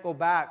 we can't go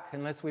back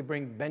unless we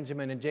bring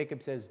Benjamin. And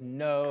Jacob says,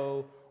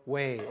 no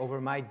way, over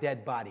my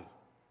dead body.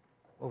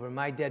 Over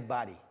my dead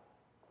body.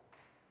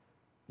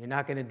 You're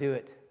not going to do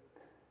it.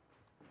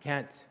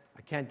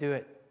 I can't do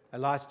it. I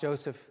lost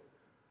Joseph.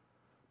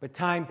 But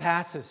time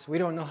passes. We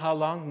don't know how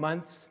long,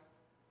 months.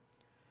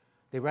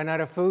 They run out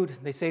of food.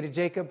 They say to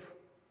Jacob,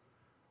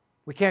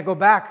 we can't go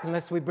back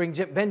unless we bring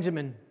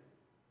Benjamin.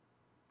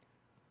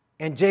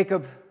 And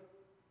Jacob,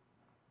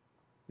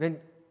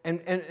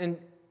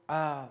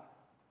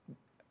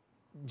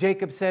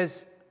 Jacob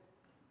says,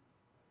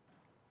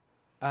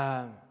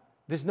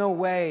 there's no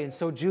way. And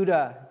so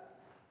Judah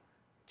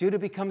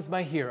becomes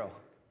my hero.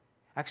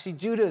 Actually,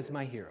 Judah is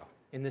my hero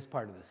in this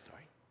part of the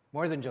story,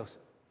 more than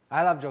Joseph.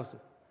 I love Joseph,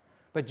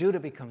 but Judah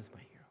becomes my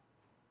hero.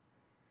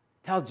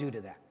 Tell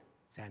Judah that,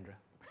 Sandra.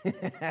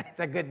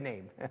 It's a good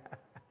name.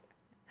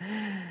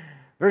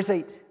 Verse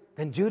 8,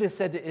 then Judah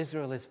said to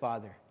Israel, his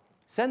father,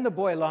 send the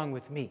boy along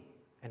with me,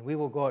 and we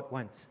will go at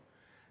once,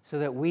 so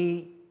that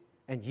we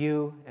and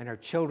you and our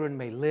children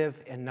may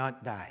live and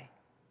not die.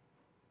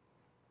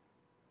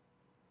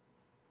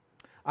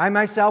 I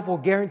myself will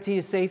guarantee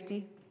his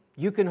safety.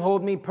 You can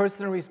hold me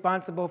personally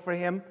responsible for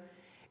him.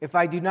 If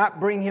I do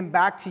not bring him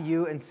back to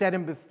you and set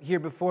him here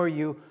before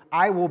you,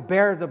 I will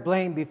bear the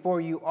blame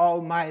before you all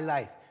my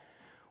life.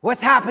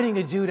 What's happening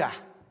to Judah?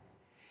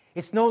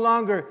 It's no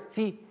longer,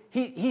 see,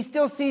 he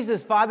still sees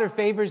his father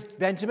favors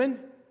Benjamin,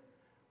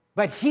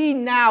 but he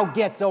now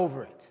gets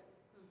over it.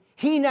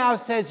 He now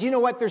says, you know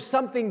what, there's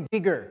something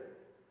bigger.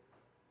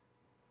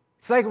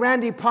 It's like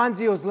Randy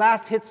Ponzio's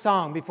last hit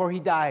song before he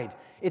died.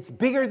 It's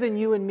bigger than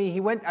you and me.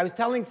 I was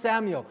telling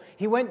Samuel,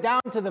 he went down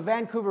to the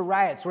Vancouver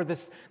riots where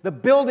the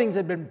buildings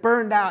had been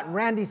burned out, and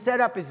Randy set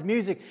up his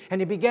music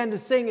and he began to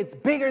sing, it's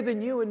bigger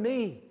than you and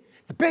me.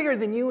 It's bigger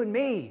than you and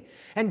me.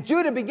 And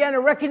Judah began to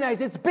recognize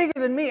it's bigger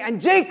than me.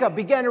 And Jacob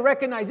began to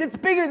recognize it's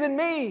bigger than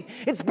me.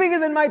 It's bigger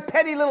than my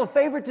petty little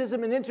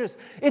favoritism and interest.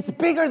 It's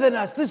bigger than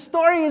us. This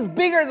story is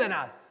bigger than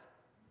us.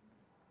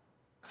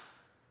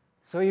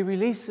 So he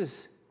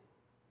releases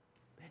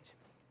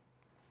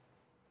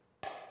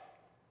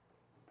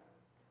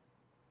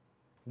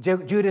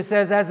Benjamin. Judah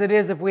says, as it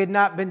is, if we had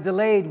not been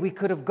delayed, we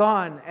could have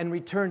gone and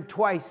returned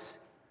twice.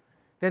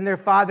 Then their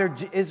father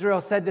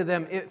Israel said to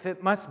them, if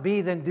it must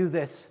be, then do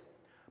this.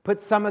 Put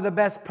some of the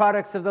best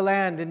products of the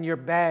land in your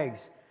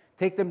bags.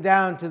 Take them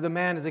down to the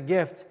man as a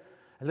gift.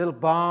 A little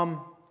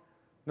balm.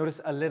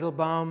 Notice a little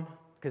balm,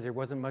 because there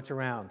wasn't much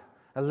around.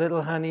 A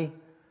little honey,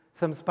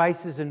 some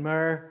spices and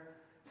myrrh,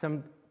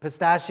 some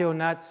pistachio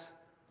nuts,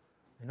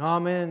 and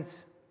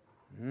almonds.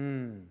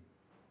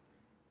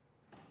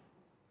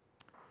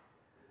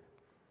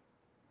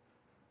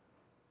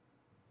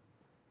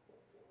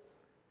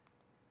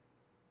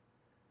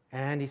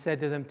 And he said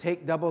to them,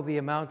 take double the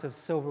amount of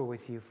silver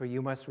with you, for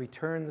you must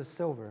return the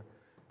silver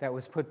that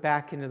was put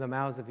back into the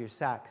mouths of your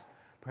sacks.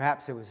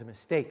 Perhaps it was a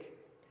mistake.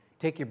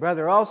 Take your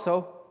brother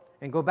also,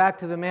 and go back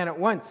to the man at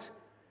once.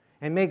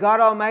 And may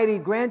God Almighty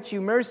grant you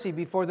mercy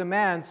before the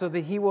man, so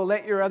that he will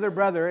let your other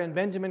brother and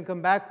Benjamin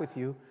come back with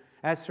you.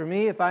 As for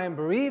me, if I am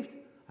bereaved,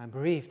 I'm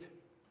bereaved.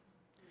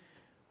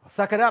 I'll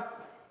suck it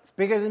up. It's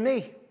bigger than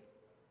me.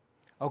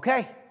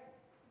 Okay.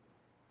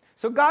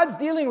 So God's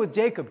dealing with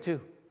Jacob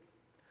too.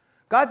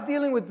 God's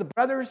dealing with the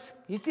brothers,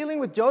 he's dealing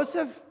with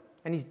Joseph,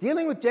 and he's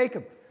dealing with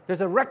Jacob.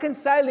 There's a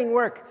reconciling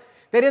work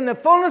that in the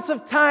fullness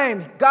of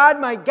time, God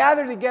might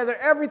gather together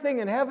everything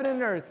in heaven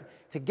and earth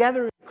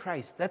together in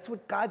Christ. That's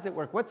what God's at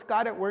work. What's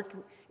God at work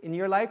in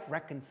your life?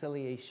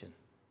 Reconciliation.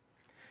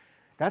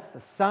 That's the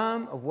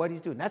sum of what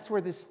he's doing. That's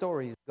where this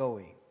story is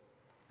going,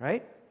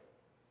 right?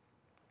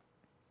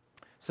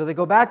 So they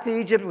go back to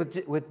Egypt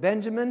with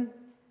Benjamin.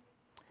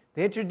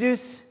 They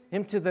introduce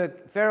him to the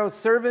Pharaoh's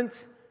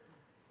servant,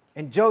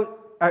 and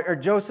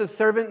Joseph's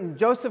servant, and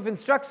Joseph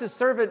instructs his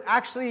servant,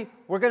 actually,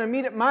 we're going to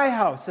meet at my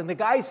house. And the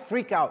guys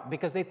freak out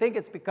because they think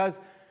it's because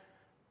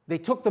they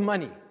took the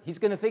money. He's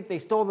going to think they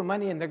stole the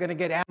money and they're going to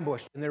get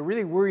ambushed. And they're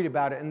really worried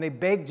about it. And they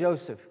beg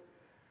Joseph.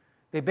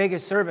 They beg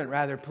his servant,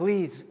 rather,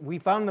 please, we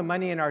found the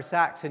money in our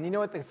sacks. And you know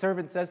what the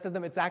servant says to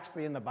them? It's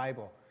actually in the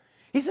Bible.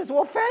 He says,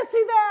 well,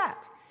 fancy that.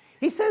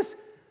 He says,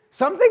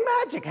 something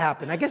magic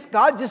happened. I guess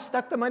God just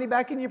stuck the money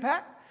back in your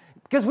pack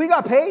because we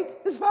got paid.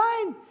 It's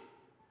fine.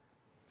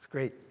 It's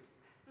great.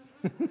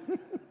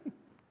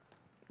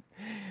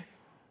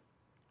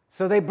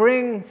 So they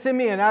bring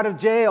Simeon out of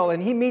jail,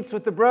 and he meets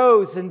with the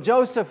bros, and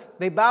Joseph,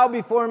 they bow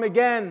before him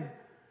again,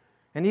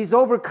 and he's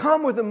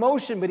overcome with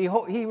emotion, but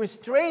he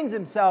restrains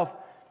himself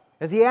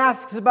as he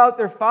asks about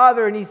their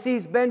father, and he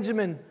sees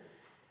Benjamin,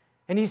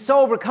 and he's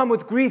so overcome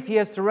with grief he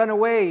has to run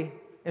away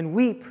and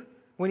weep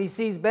when he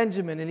sees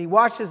Benjamin, and he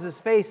washes his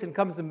face and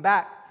comes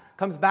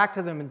back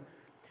to them, and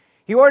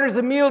he orders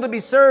a meal to be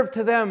served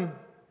to them.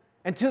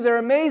 And to their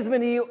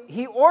amazement,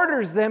 he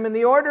orders them in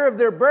the order of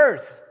their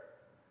birth.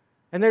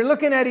 And they're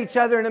looking at each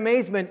other in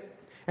amazement.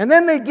 And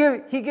then they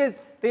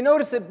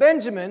notice that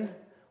Benjamin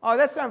Oh,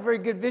 that's not very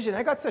good vision.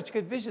 I got such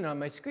good vision on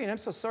my screen. I'm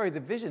so sorry the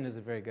vision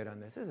isn't very good on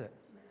this, is it?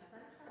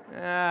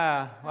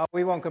 Well,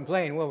 we won't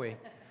complain, will we?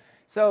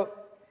 So,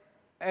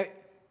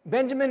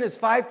 Benjamin is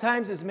 5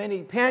 times as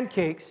many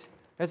pancakes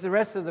as the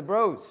rest of the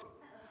bros.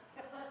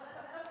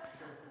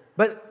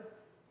 But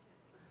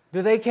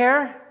do they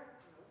care?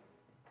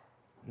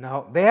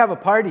 No, they have a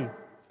party.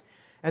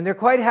 And they're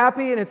quite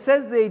happy, and it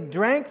says they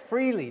drank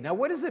freely. Now,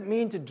 what does it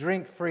mean to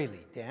drink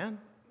freely, Dan?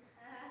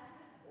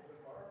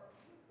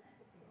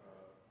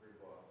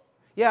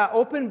 Yeah,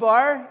 open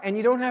bar, and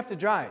you don't have to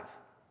drive,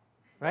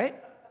 right?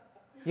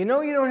 You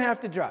know you don't have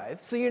to drive,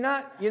 so you're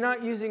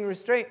not using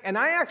restraint. And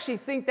I actually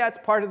think that's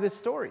part of this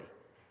story.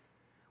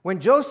 When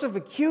Joseph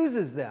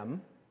accuses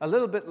them a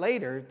little bit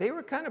later, they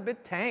were kind of a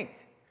bit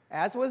tanked,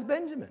 as was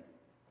Benjamin,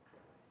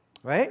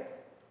 right?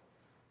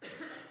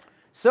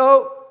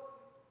 So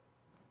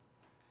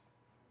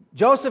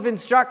Joseph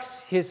instructs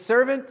his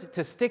servant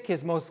to stick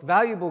his most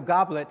valuable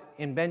goblet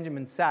in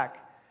Benjamin's sack,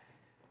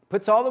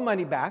 puts all the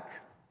money back,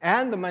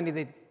 and the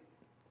money,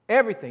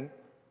 everything,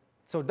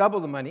 so double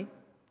the money,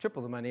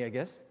 triple the money, I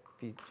guess,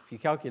 if you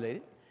calculate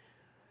it.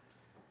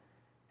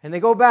 And they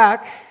go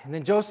back, and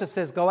then Joseph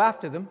says, go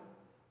after them.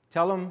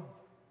 Tell them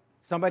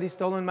somebody's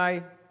stolen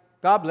my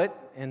goblet,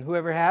 and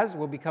whoever has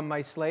will become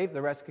my slave.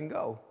 The rest can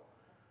go.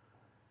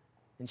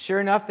 And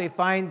sure enough, they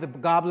find the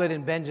goblet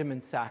in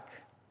Benjamin's sack.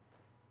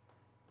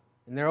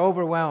 And they're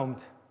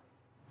overwhelmed.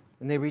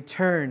 And they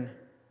return.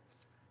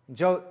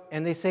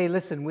 And they say,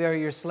 listen, we are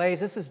your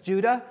slaves. This is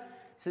Judah.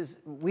 Says,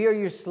 we are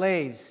your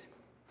slaves.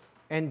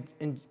 And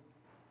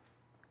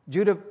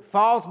Judah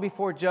falls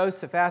before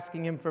Joseph,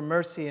 asking him for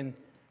mercy. And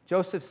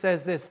Joseph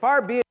says this,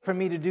 far be it from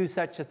me to do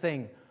such a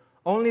thing.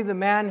 Only the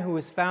man who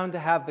is found to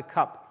have the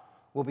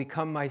cup will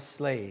become my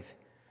slave.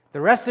 The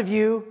rest of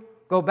you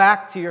go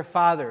back to your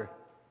father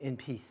in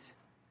peace.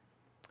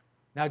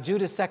 Now,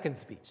 Judah's second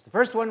speech. The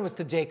first one was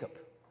to Jacob.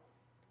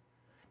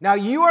 Now,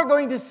 you are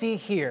going to see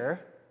here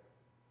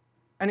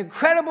an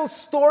incredible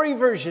story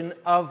version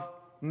of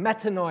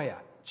metanoia,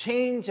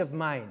 change of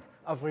mind,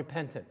 of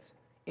repentance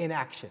in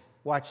action.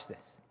 Watch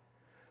this.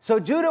 So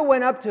Judah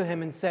went up to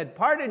him and said,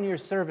 pardon your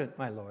servant,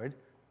 my lord.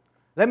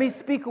 Let me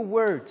speak a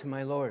word to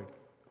my lord.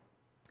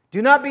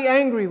 Do not be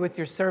angry with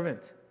your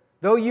servant,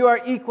 though you are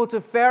equal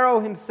to Pharaoh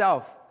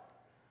himself.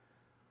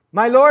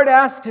 My lord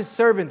asked his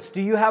servants,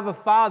 do you have a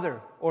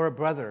father or a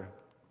brother?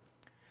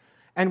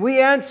 And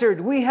we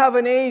answered, we have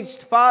an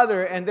aged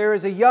father, and there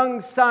is a young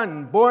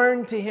son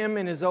born to him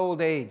in his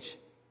old age.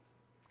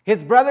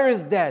 His brother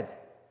is dead,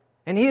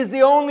 and he is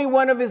the only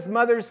one of his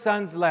mother's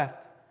sons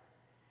left,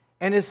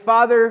 and his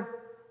father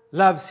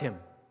loves him.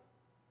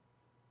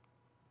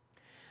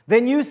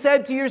 Then you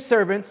said to your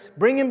servants,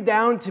 bring him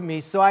down to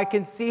me so I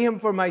can see him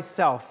for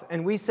myself.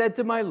 And we said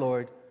to my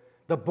lord,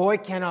 the boy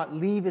cannot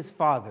leave his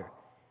father.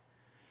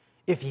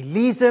 If he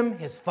leaves him,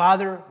 his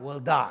father will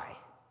die.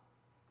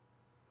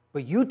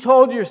 But you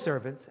told your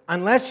servants,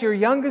 unless your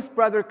youngest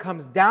brother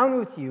comes down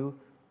with you,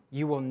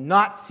 you will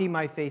not see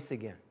my face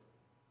again.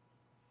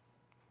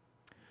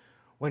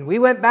 When we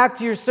went back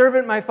to your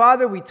servant, my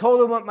father, we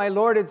told him what my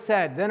lord had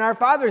said. Then our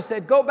father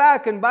said, go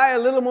back and buy a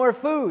little more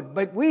food.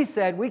 But we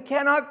said, we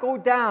cannot go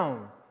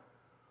down.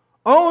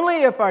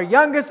 Only if our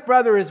youngest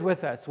brother is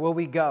with us will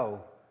we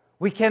go.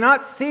 We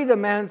cannot see the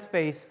man's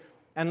face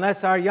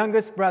unless our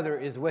youngest brother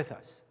is with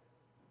us.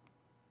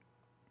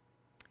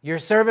 Your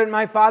servant,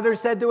 my father,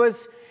 said to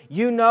us,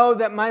 you know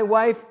that my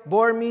wife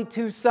bore me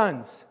 2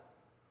 sons.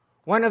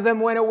 One of them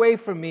went away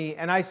from me,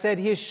 and I said,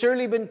 he has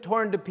surely been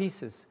torn to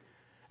pieces.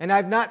 And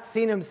I've not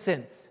seen him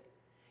since.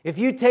 If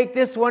you take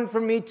this one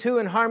from me too,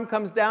 and harm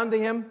comes down to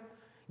him,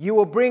 you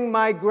will bring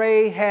my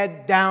gray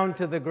head down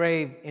to the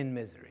grave in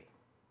misery.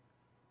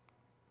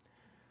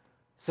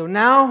 So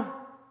now,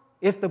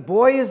 if the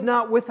boy is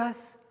not with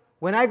us,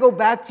 when I go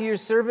back to your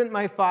servant,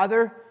 my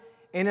father,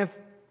 and if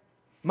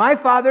my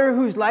father,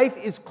 whose life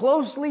is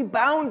closely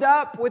bound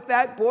up with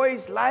that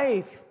boy's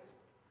life,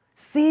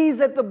 sees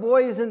that the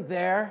boy isn't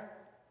there,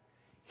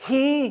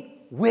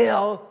 he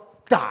will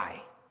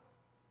die.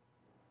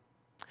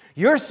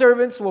 Your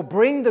servants will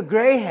bring the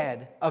gray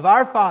head of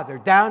our father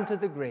down to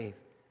the grave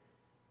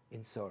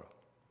in sorrow.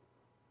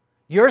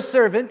 Your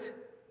servant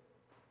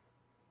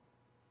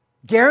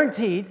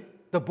guaranteed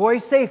the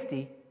boy's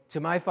safety to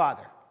my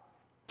father.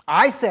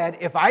 I said,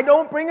 if I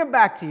don't bring him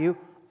back to you,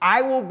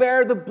 I will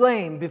bear the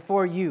blame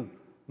before you,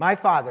 my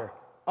father,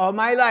 all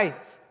my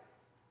life.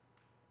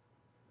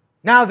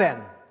 Now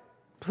then,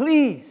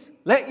 please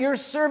let your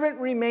servant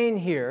remain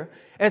here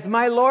as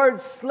my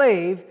lord's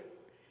slave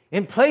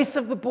in place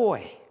of the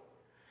boy.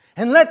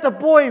 And let the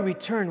boy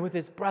return with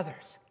his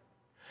brothers.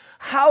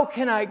 How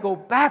can I go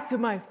back to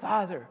my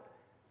father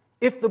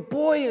if the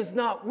boy is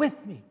not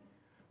with me?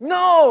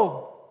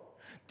 No!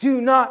 Do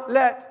not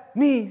let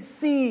me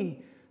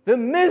see the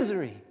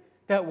misery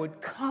that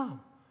would come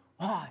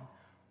on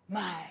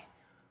my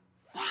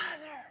father.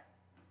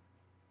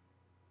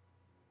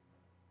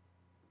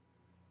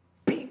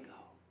 Bingo.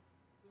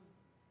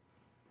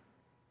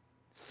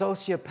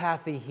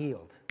 Sociopathy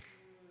healed.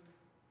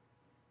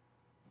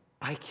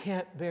 I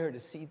can't bear to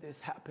see this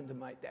happen to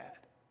my dad,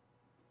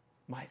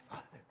 my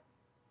father.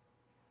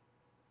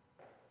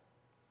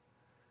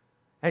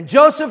 And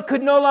Joseph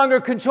could no longer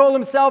control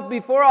himself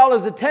before all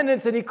his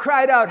attendants, and he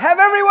cried out, "Have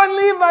everyone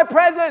leave my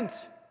presence!"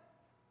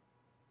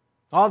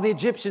 All the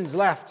Egyptians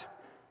left.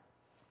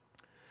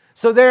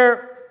 So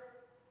there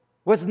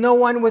was no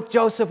one with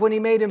Joseph when he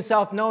made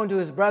himself known to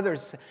his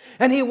brothers.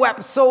 And he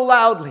wept so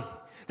loudly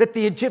that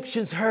the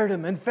Egyptians heard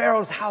him and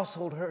Pharaoh's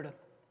household heard him.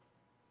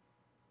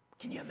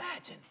 Can you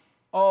imagine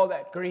all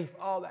that grief,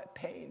 all that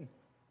pain?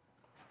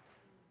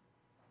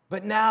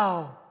 But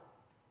now,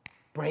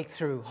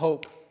 breakthrough,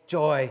 hope,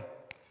 joy.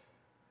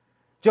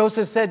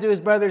 Joseph said to his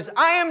brothers,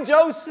 "I am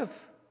Joseph.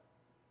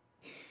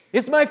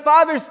 Is my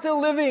father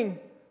still living?"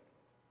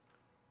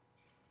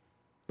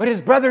 But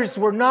his brothers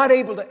were not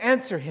able to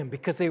answer him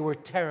because they were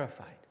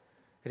terrified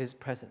at his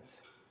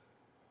presence.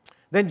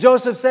 Then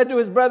Joseph said to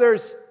his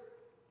brothers,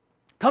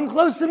 "Come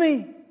close to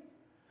me."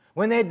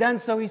 When they had done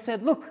so, he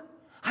said, "Look,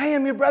 I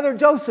am your brother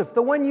Joseph,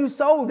 the one you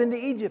sold into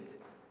Egypt.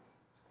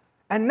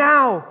 And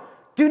now,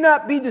 do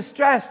not be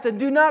distressed and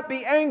do not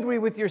be angry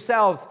with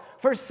yourselves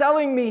for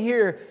selling me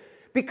here,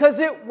 because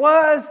it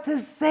was to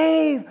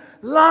save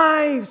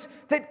lives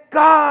that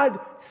God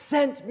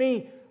sent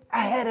me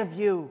ahead of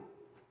you.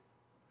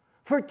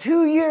 For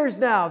 2 years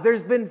now,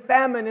 there's been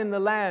famine in the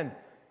land.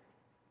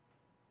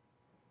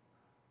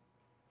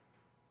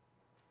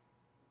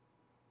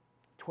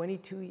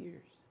 22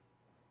 years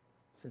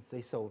since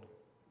they sold him.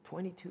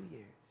 22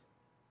 years.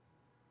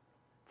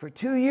 For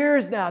 2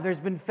 years now, there's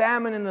been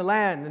famine in the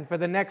land, and for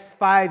the next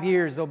 5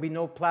 years, there'll be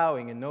no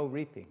plowing and no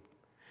reaping.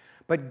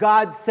 But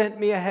God sent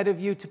me ahead of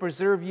you to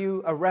preserve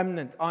you a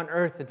remnant on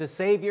earth and to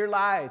save your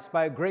lives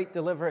by a great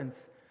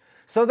deliverance.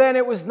 So then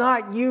it was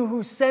not you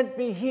who sent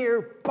me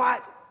here,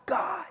 but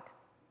God.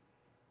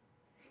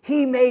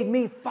 He made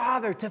me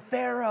father to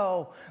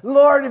Pharaoh,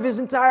 lord of his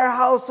entire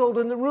household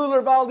and the ruler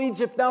of all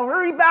Egypt. Now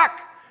hurry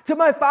back to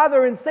my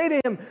father and say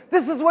to him,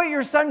 'This is what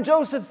your son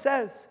Joseph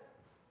says.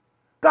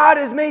 God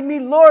has made me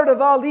lord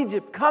of all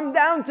Egypt. Come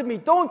down to me.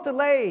 Don't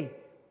delay.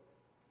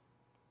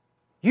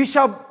 You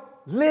shall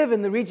live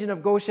in the region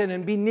of Goshen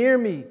and be near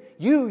me,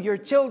 you, your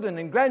children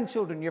and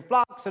grandchildren, your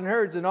flocks and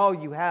herds and all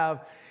you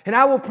have. And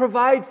I will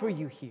provide for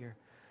you here,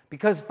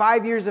 because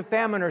 5 years of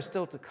famine are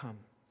still to come.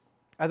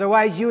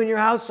 Otherwise, you and your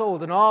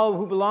household and all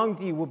who belong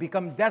to you will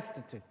become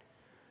destitute.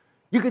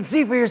 You can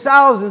see for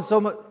yourselves, and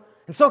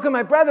so can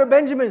my brother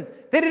Benjamin,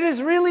 that it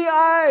is really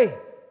I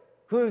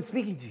who am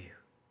speaking to you.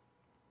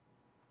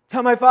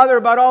 Tell my father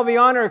about all the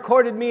honor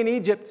accorded me in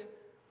Egypt,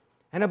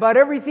 and about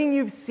everything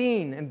you've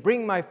seen, and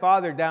bring my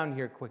father down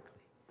here quickly.'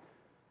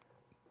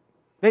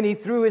 Then he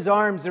threw his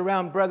arms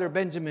around brother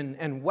Benjamin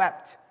and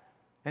wept.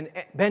 And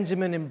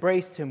Benjamin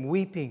embraced him,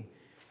 weeping.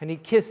 And he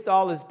kissed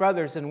all his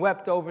brothers and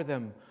wept over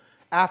them.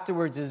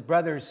 Afterwards, his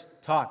brothers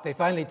talked. They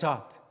finally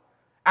talked.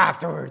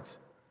 Afterwards.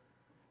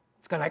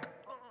 It's kind of like,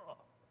 oh.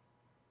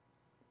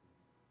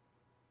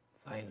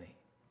 Finally.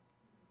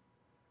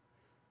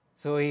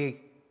 So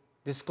he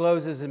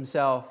discloses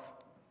himself.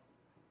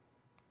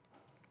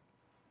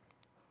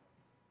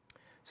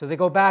 So they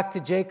go back to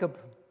Jacob.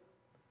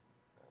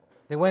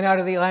 They went out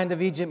of the land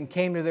of Egypt and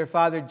came to their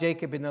father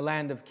Jacob in the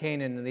land of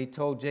Canaan. And they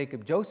told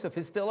Jacob, "Joseph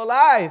is still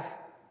alive.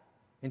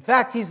 In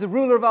fact, he's the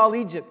ruler of all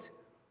Egypt."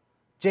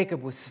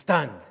 Jacob was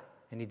stunned,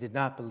 and he did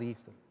not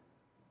believe them.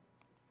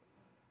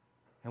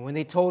 And when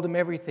they told him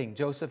everything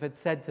Joseph had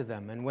said to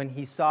them, and when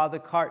he saw the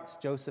carts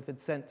Joseph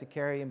had sent to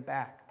carry him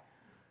back,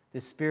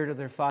 the spirit of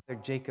their father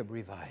Jacob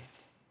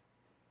revived.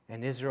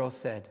 And Israel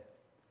said,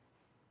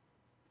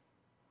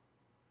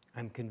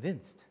 "I'm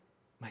convinced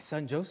my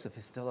son Joseph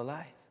is still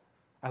alive.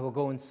 I will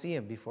go and see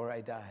him before I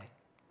die."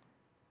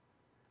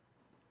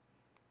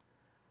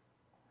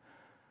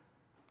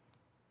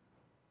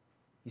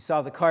 He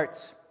saw the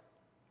carts.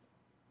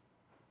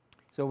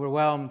 He's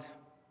overwhelmed.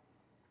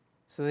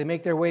 So they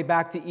make their way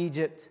back to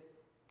Egypt.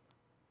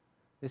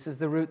 This is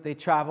the route they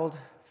traveled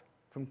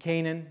from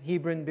Canaan,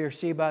 Hebron,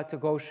 Beersheba to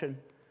Goshen.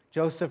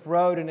 Joseph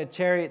rode in a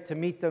chariot to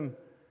meet them.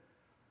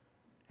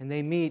 And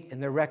they meet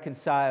and they're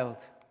reconciled.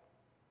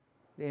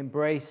 They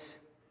embrace.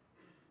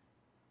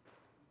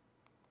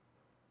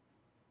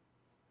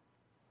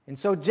 And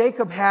so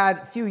Jacob had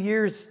a few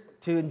years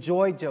to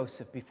enjoy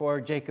Joseph before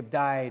Jacob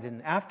died.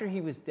 And after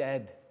he was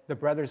dead, the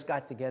brothers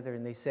got together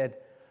and they sent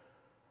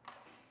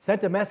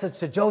a message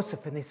to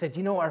Joseph. And they said,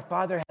 "You know, our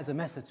father has a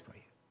message for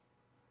you.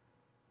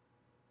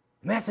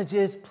 The message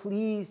is,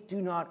 please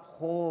do not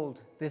hold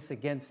this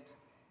against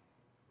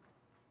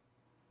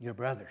your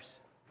brothers.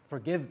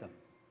 Forgive them."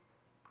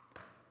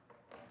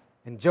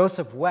 And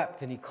Joseph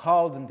wept and he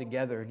called them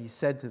together and he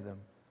said to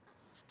them,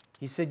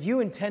 he said, "You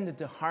intended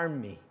to harm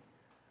me,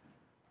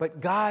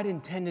 but God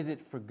intended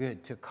it for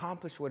good, to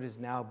accomplish what is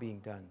now being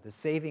done, the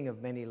saving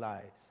of many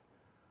lives.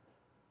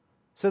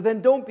 So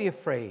then don't be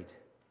afraid.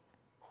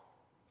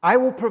 I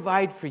will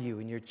provide for you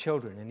and your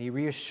children." And he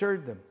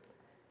reassured them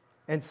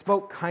and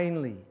spoke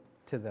kindly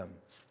to them.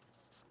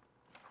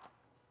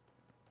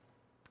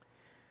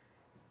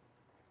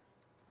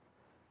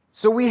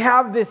 So we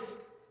have this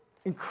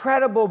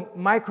incredible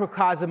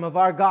microcosm of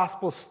our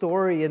gospel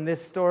story in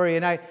this story.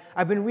 And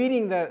I've been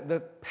reading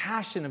the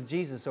Passion of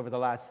Jesus over the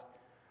last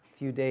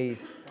few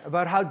days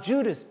about how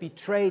Judas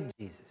betrayed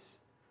Jesus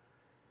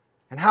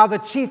and how the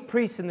chief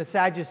priests and the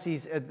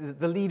Sadducees,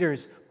 the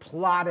leaders,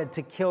 plotted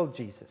to kill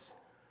Jesus.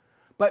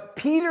 But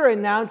Peter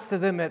announced to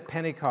them at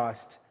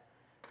Pentecost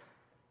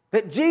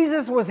that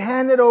Jesus was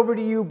handed over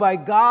to you by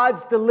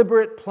God's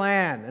deliberate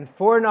plan and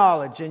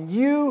foreknowledge, and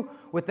you,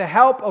 with the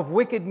help of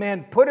wicked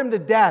men, put him to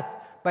death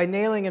by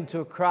nailing him to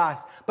a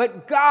cross.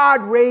 But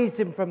God raised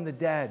him from the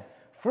dead,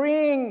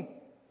 freeing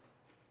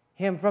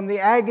him from the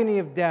agony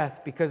of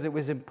death, because it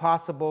was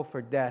impossible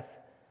for death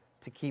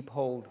to keep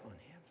hold on him.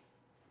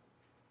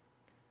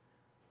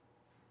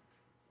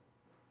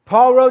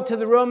 Paul wrote to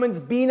the Romans,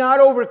 "Be not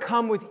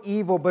overcome with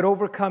evil, but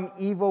overcome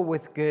evil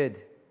with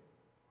good."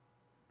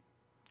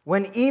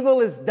 When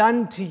evil is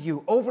done to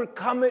you,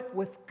 overcome it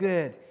with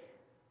good.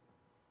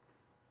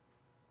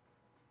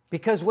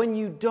 Because when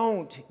you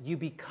don't, you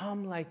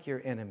become like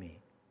your enemy.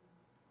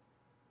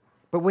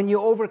 But when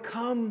you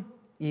overcome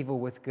evil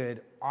with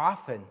good,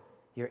 often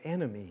your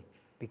enemy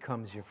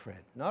becomes your friend.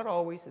 Not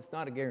always, it's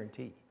not a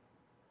guarantee,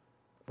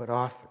 but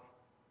often.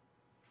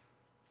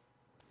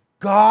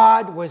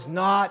 God was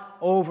not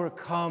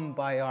overcome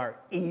by our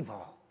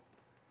evil.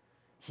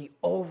 He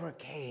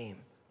overcame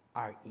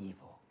our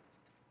evil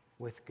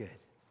with good.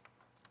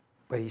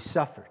 But he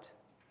suffered.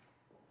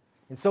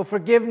 And so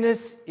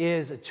forgiveness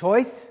is a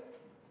choice.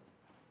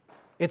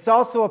 It's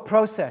also a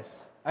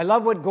process. I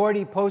love what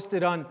Gordy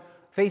posted on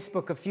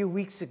Facebook a few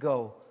weeks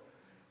ago.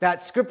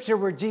 That scripture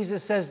where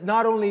Jesus says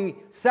not only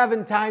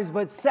 7 times,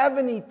 but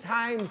 70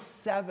 times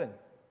 7.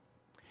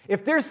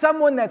 If there's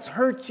someone that's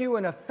hurt you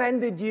and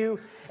offended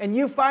you, and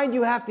you find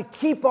you have to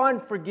keep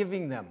on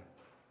forgiving them,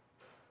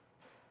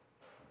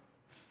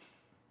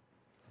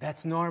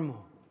 that's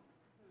normal.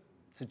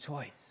 It's a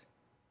choice.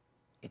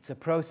 It's a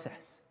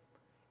process.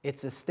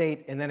 It's a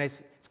state. And then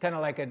it's kind of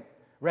like a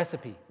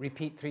recipe.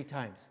 Repeat 3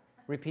 times.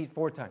 Repeat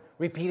 4 times.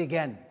 Repeat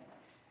again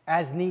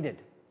as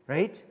needed,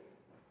 right?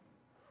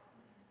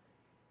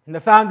 And the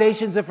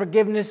foundations of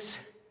forgiveness,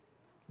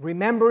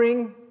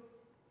 remembering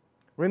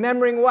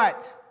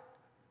what?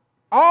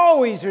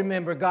 Always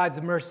remember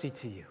God's mercy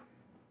to you.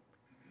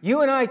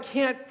 You and I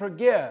can't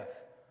forgive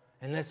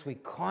unless we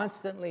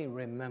constantly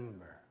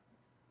remember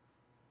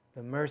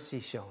the mercy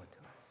shown to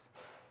us.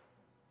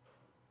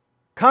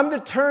 Come to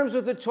terms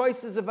with the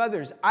choices of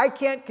others. I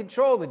can't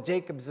control the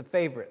Jacob's of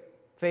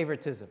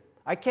favoritism.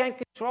 I can't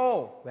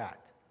control that.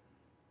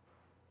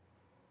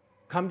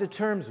 Come to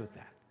terms with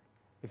that.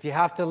 If you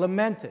have to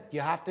lament it, you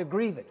have to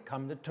grieve it,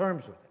 come to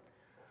terms with it.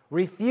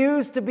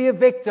 Refuse to be a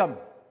victim.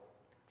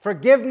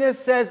 Forgiveness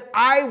says,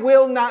 I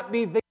will not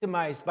be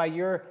victimized by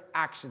your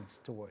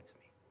actions towards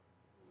me.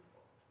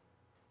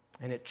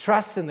 And it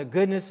trusts in the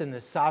goodness and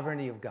the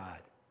sovereignty of God.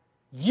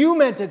 You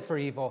meant it for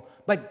evil,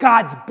 but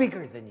God's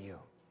bigger than you.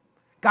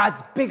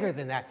 God's bigger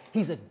than that.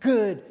 He's a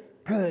good,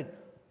 good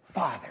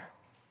Father.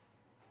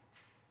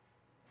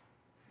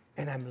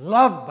 And I'm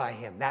loved by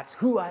him. That's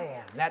who I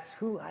am. That's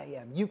who I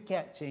am. You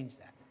can't change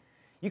that.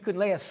 You can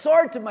lay a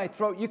sword to my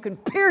throat. You can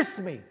pierce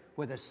me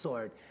with a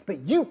sword.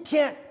 But you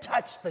can't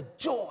touch the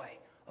joy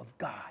of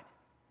God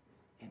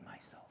in my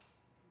soul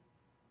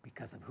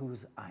because of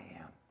whose I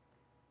am.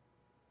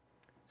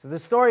 So the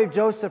story of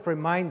Joseph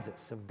reminds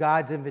us of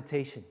God's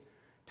invitation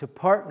to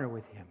partner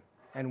with him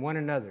and one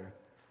another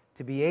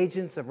to be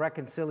agents of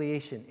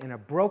reconciliation in a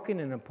broken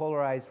and a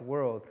polarized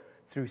world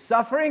through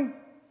suffering.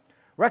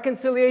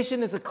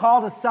 Reconciliation is a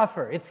call to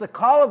suffer. It's the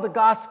call of the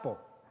gospel.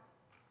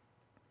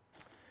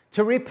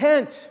 To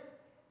repent.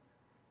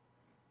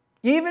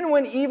 Even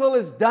when evil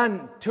is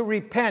done, to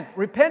repent.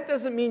 Repent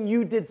doesn't mean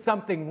you did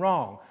something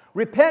wrong.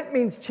 Repent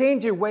means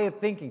change your way of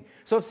thinking.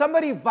 So if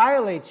somebody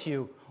violates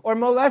you or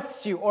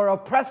molests you or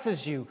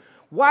oppresses you,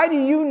 why do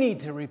you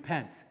need to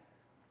repent?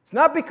 It's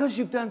not because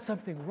you've done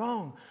something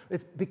wrong.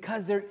 It's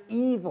because they're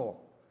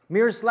evil.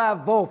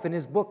 Miroslav Volf in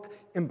his book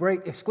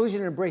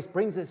Exclusion and Embrace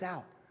brings this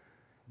out.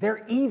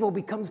 Their evil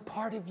becomes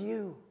part of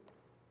you.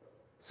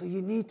 So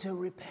you need to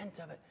repent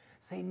of it.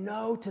 Say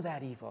no to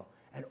that evil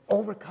and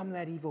overcome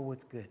that evil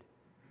with good.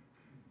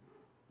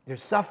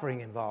 There's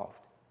suffering involved.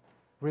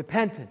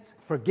 Repentance,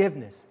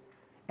 forgiveness,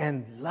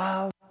 and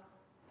love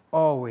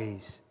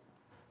always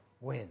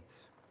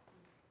wins.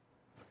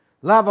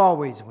 Love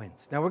always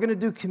wins. Now we're going to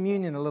do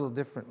communion a little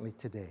differently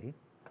today.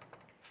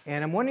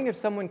 And I'm wondering if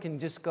someone can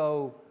just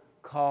go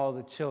call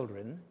the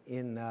children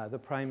in the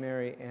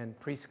primary and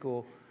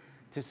preschool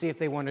to see if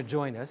they want to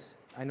join us.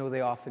 I know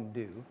they often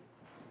do.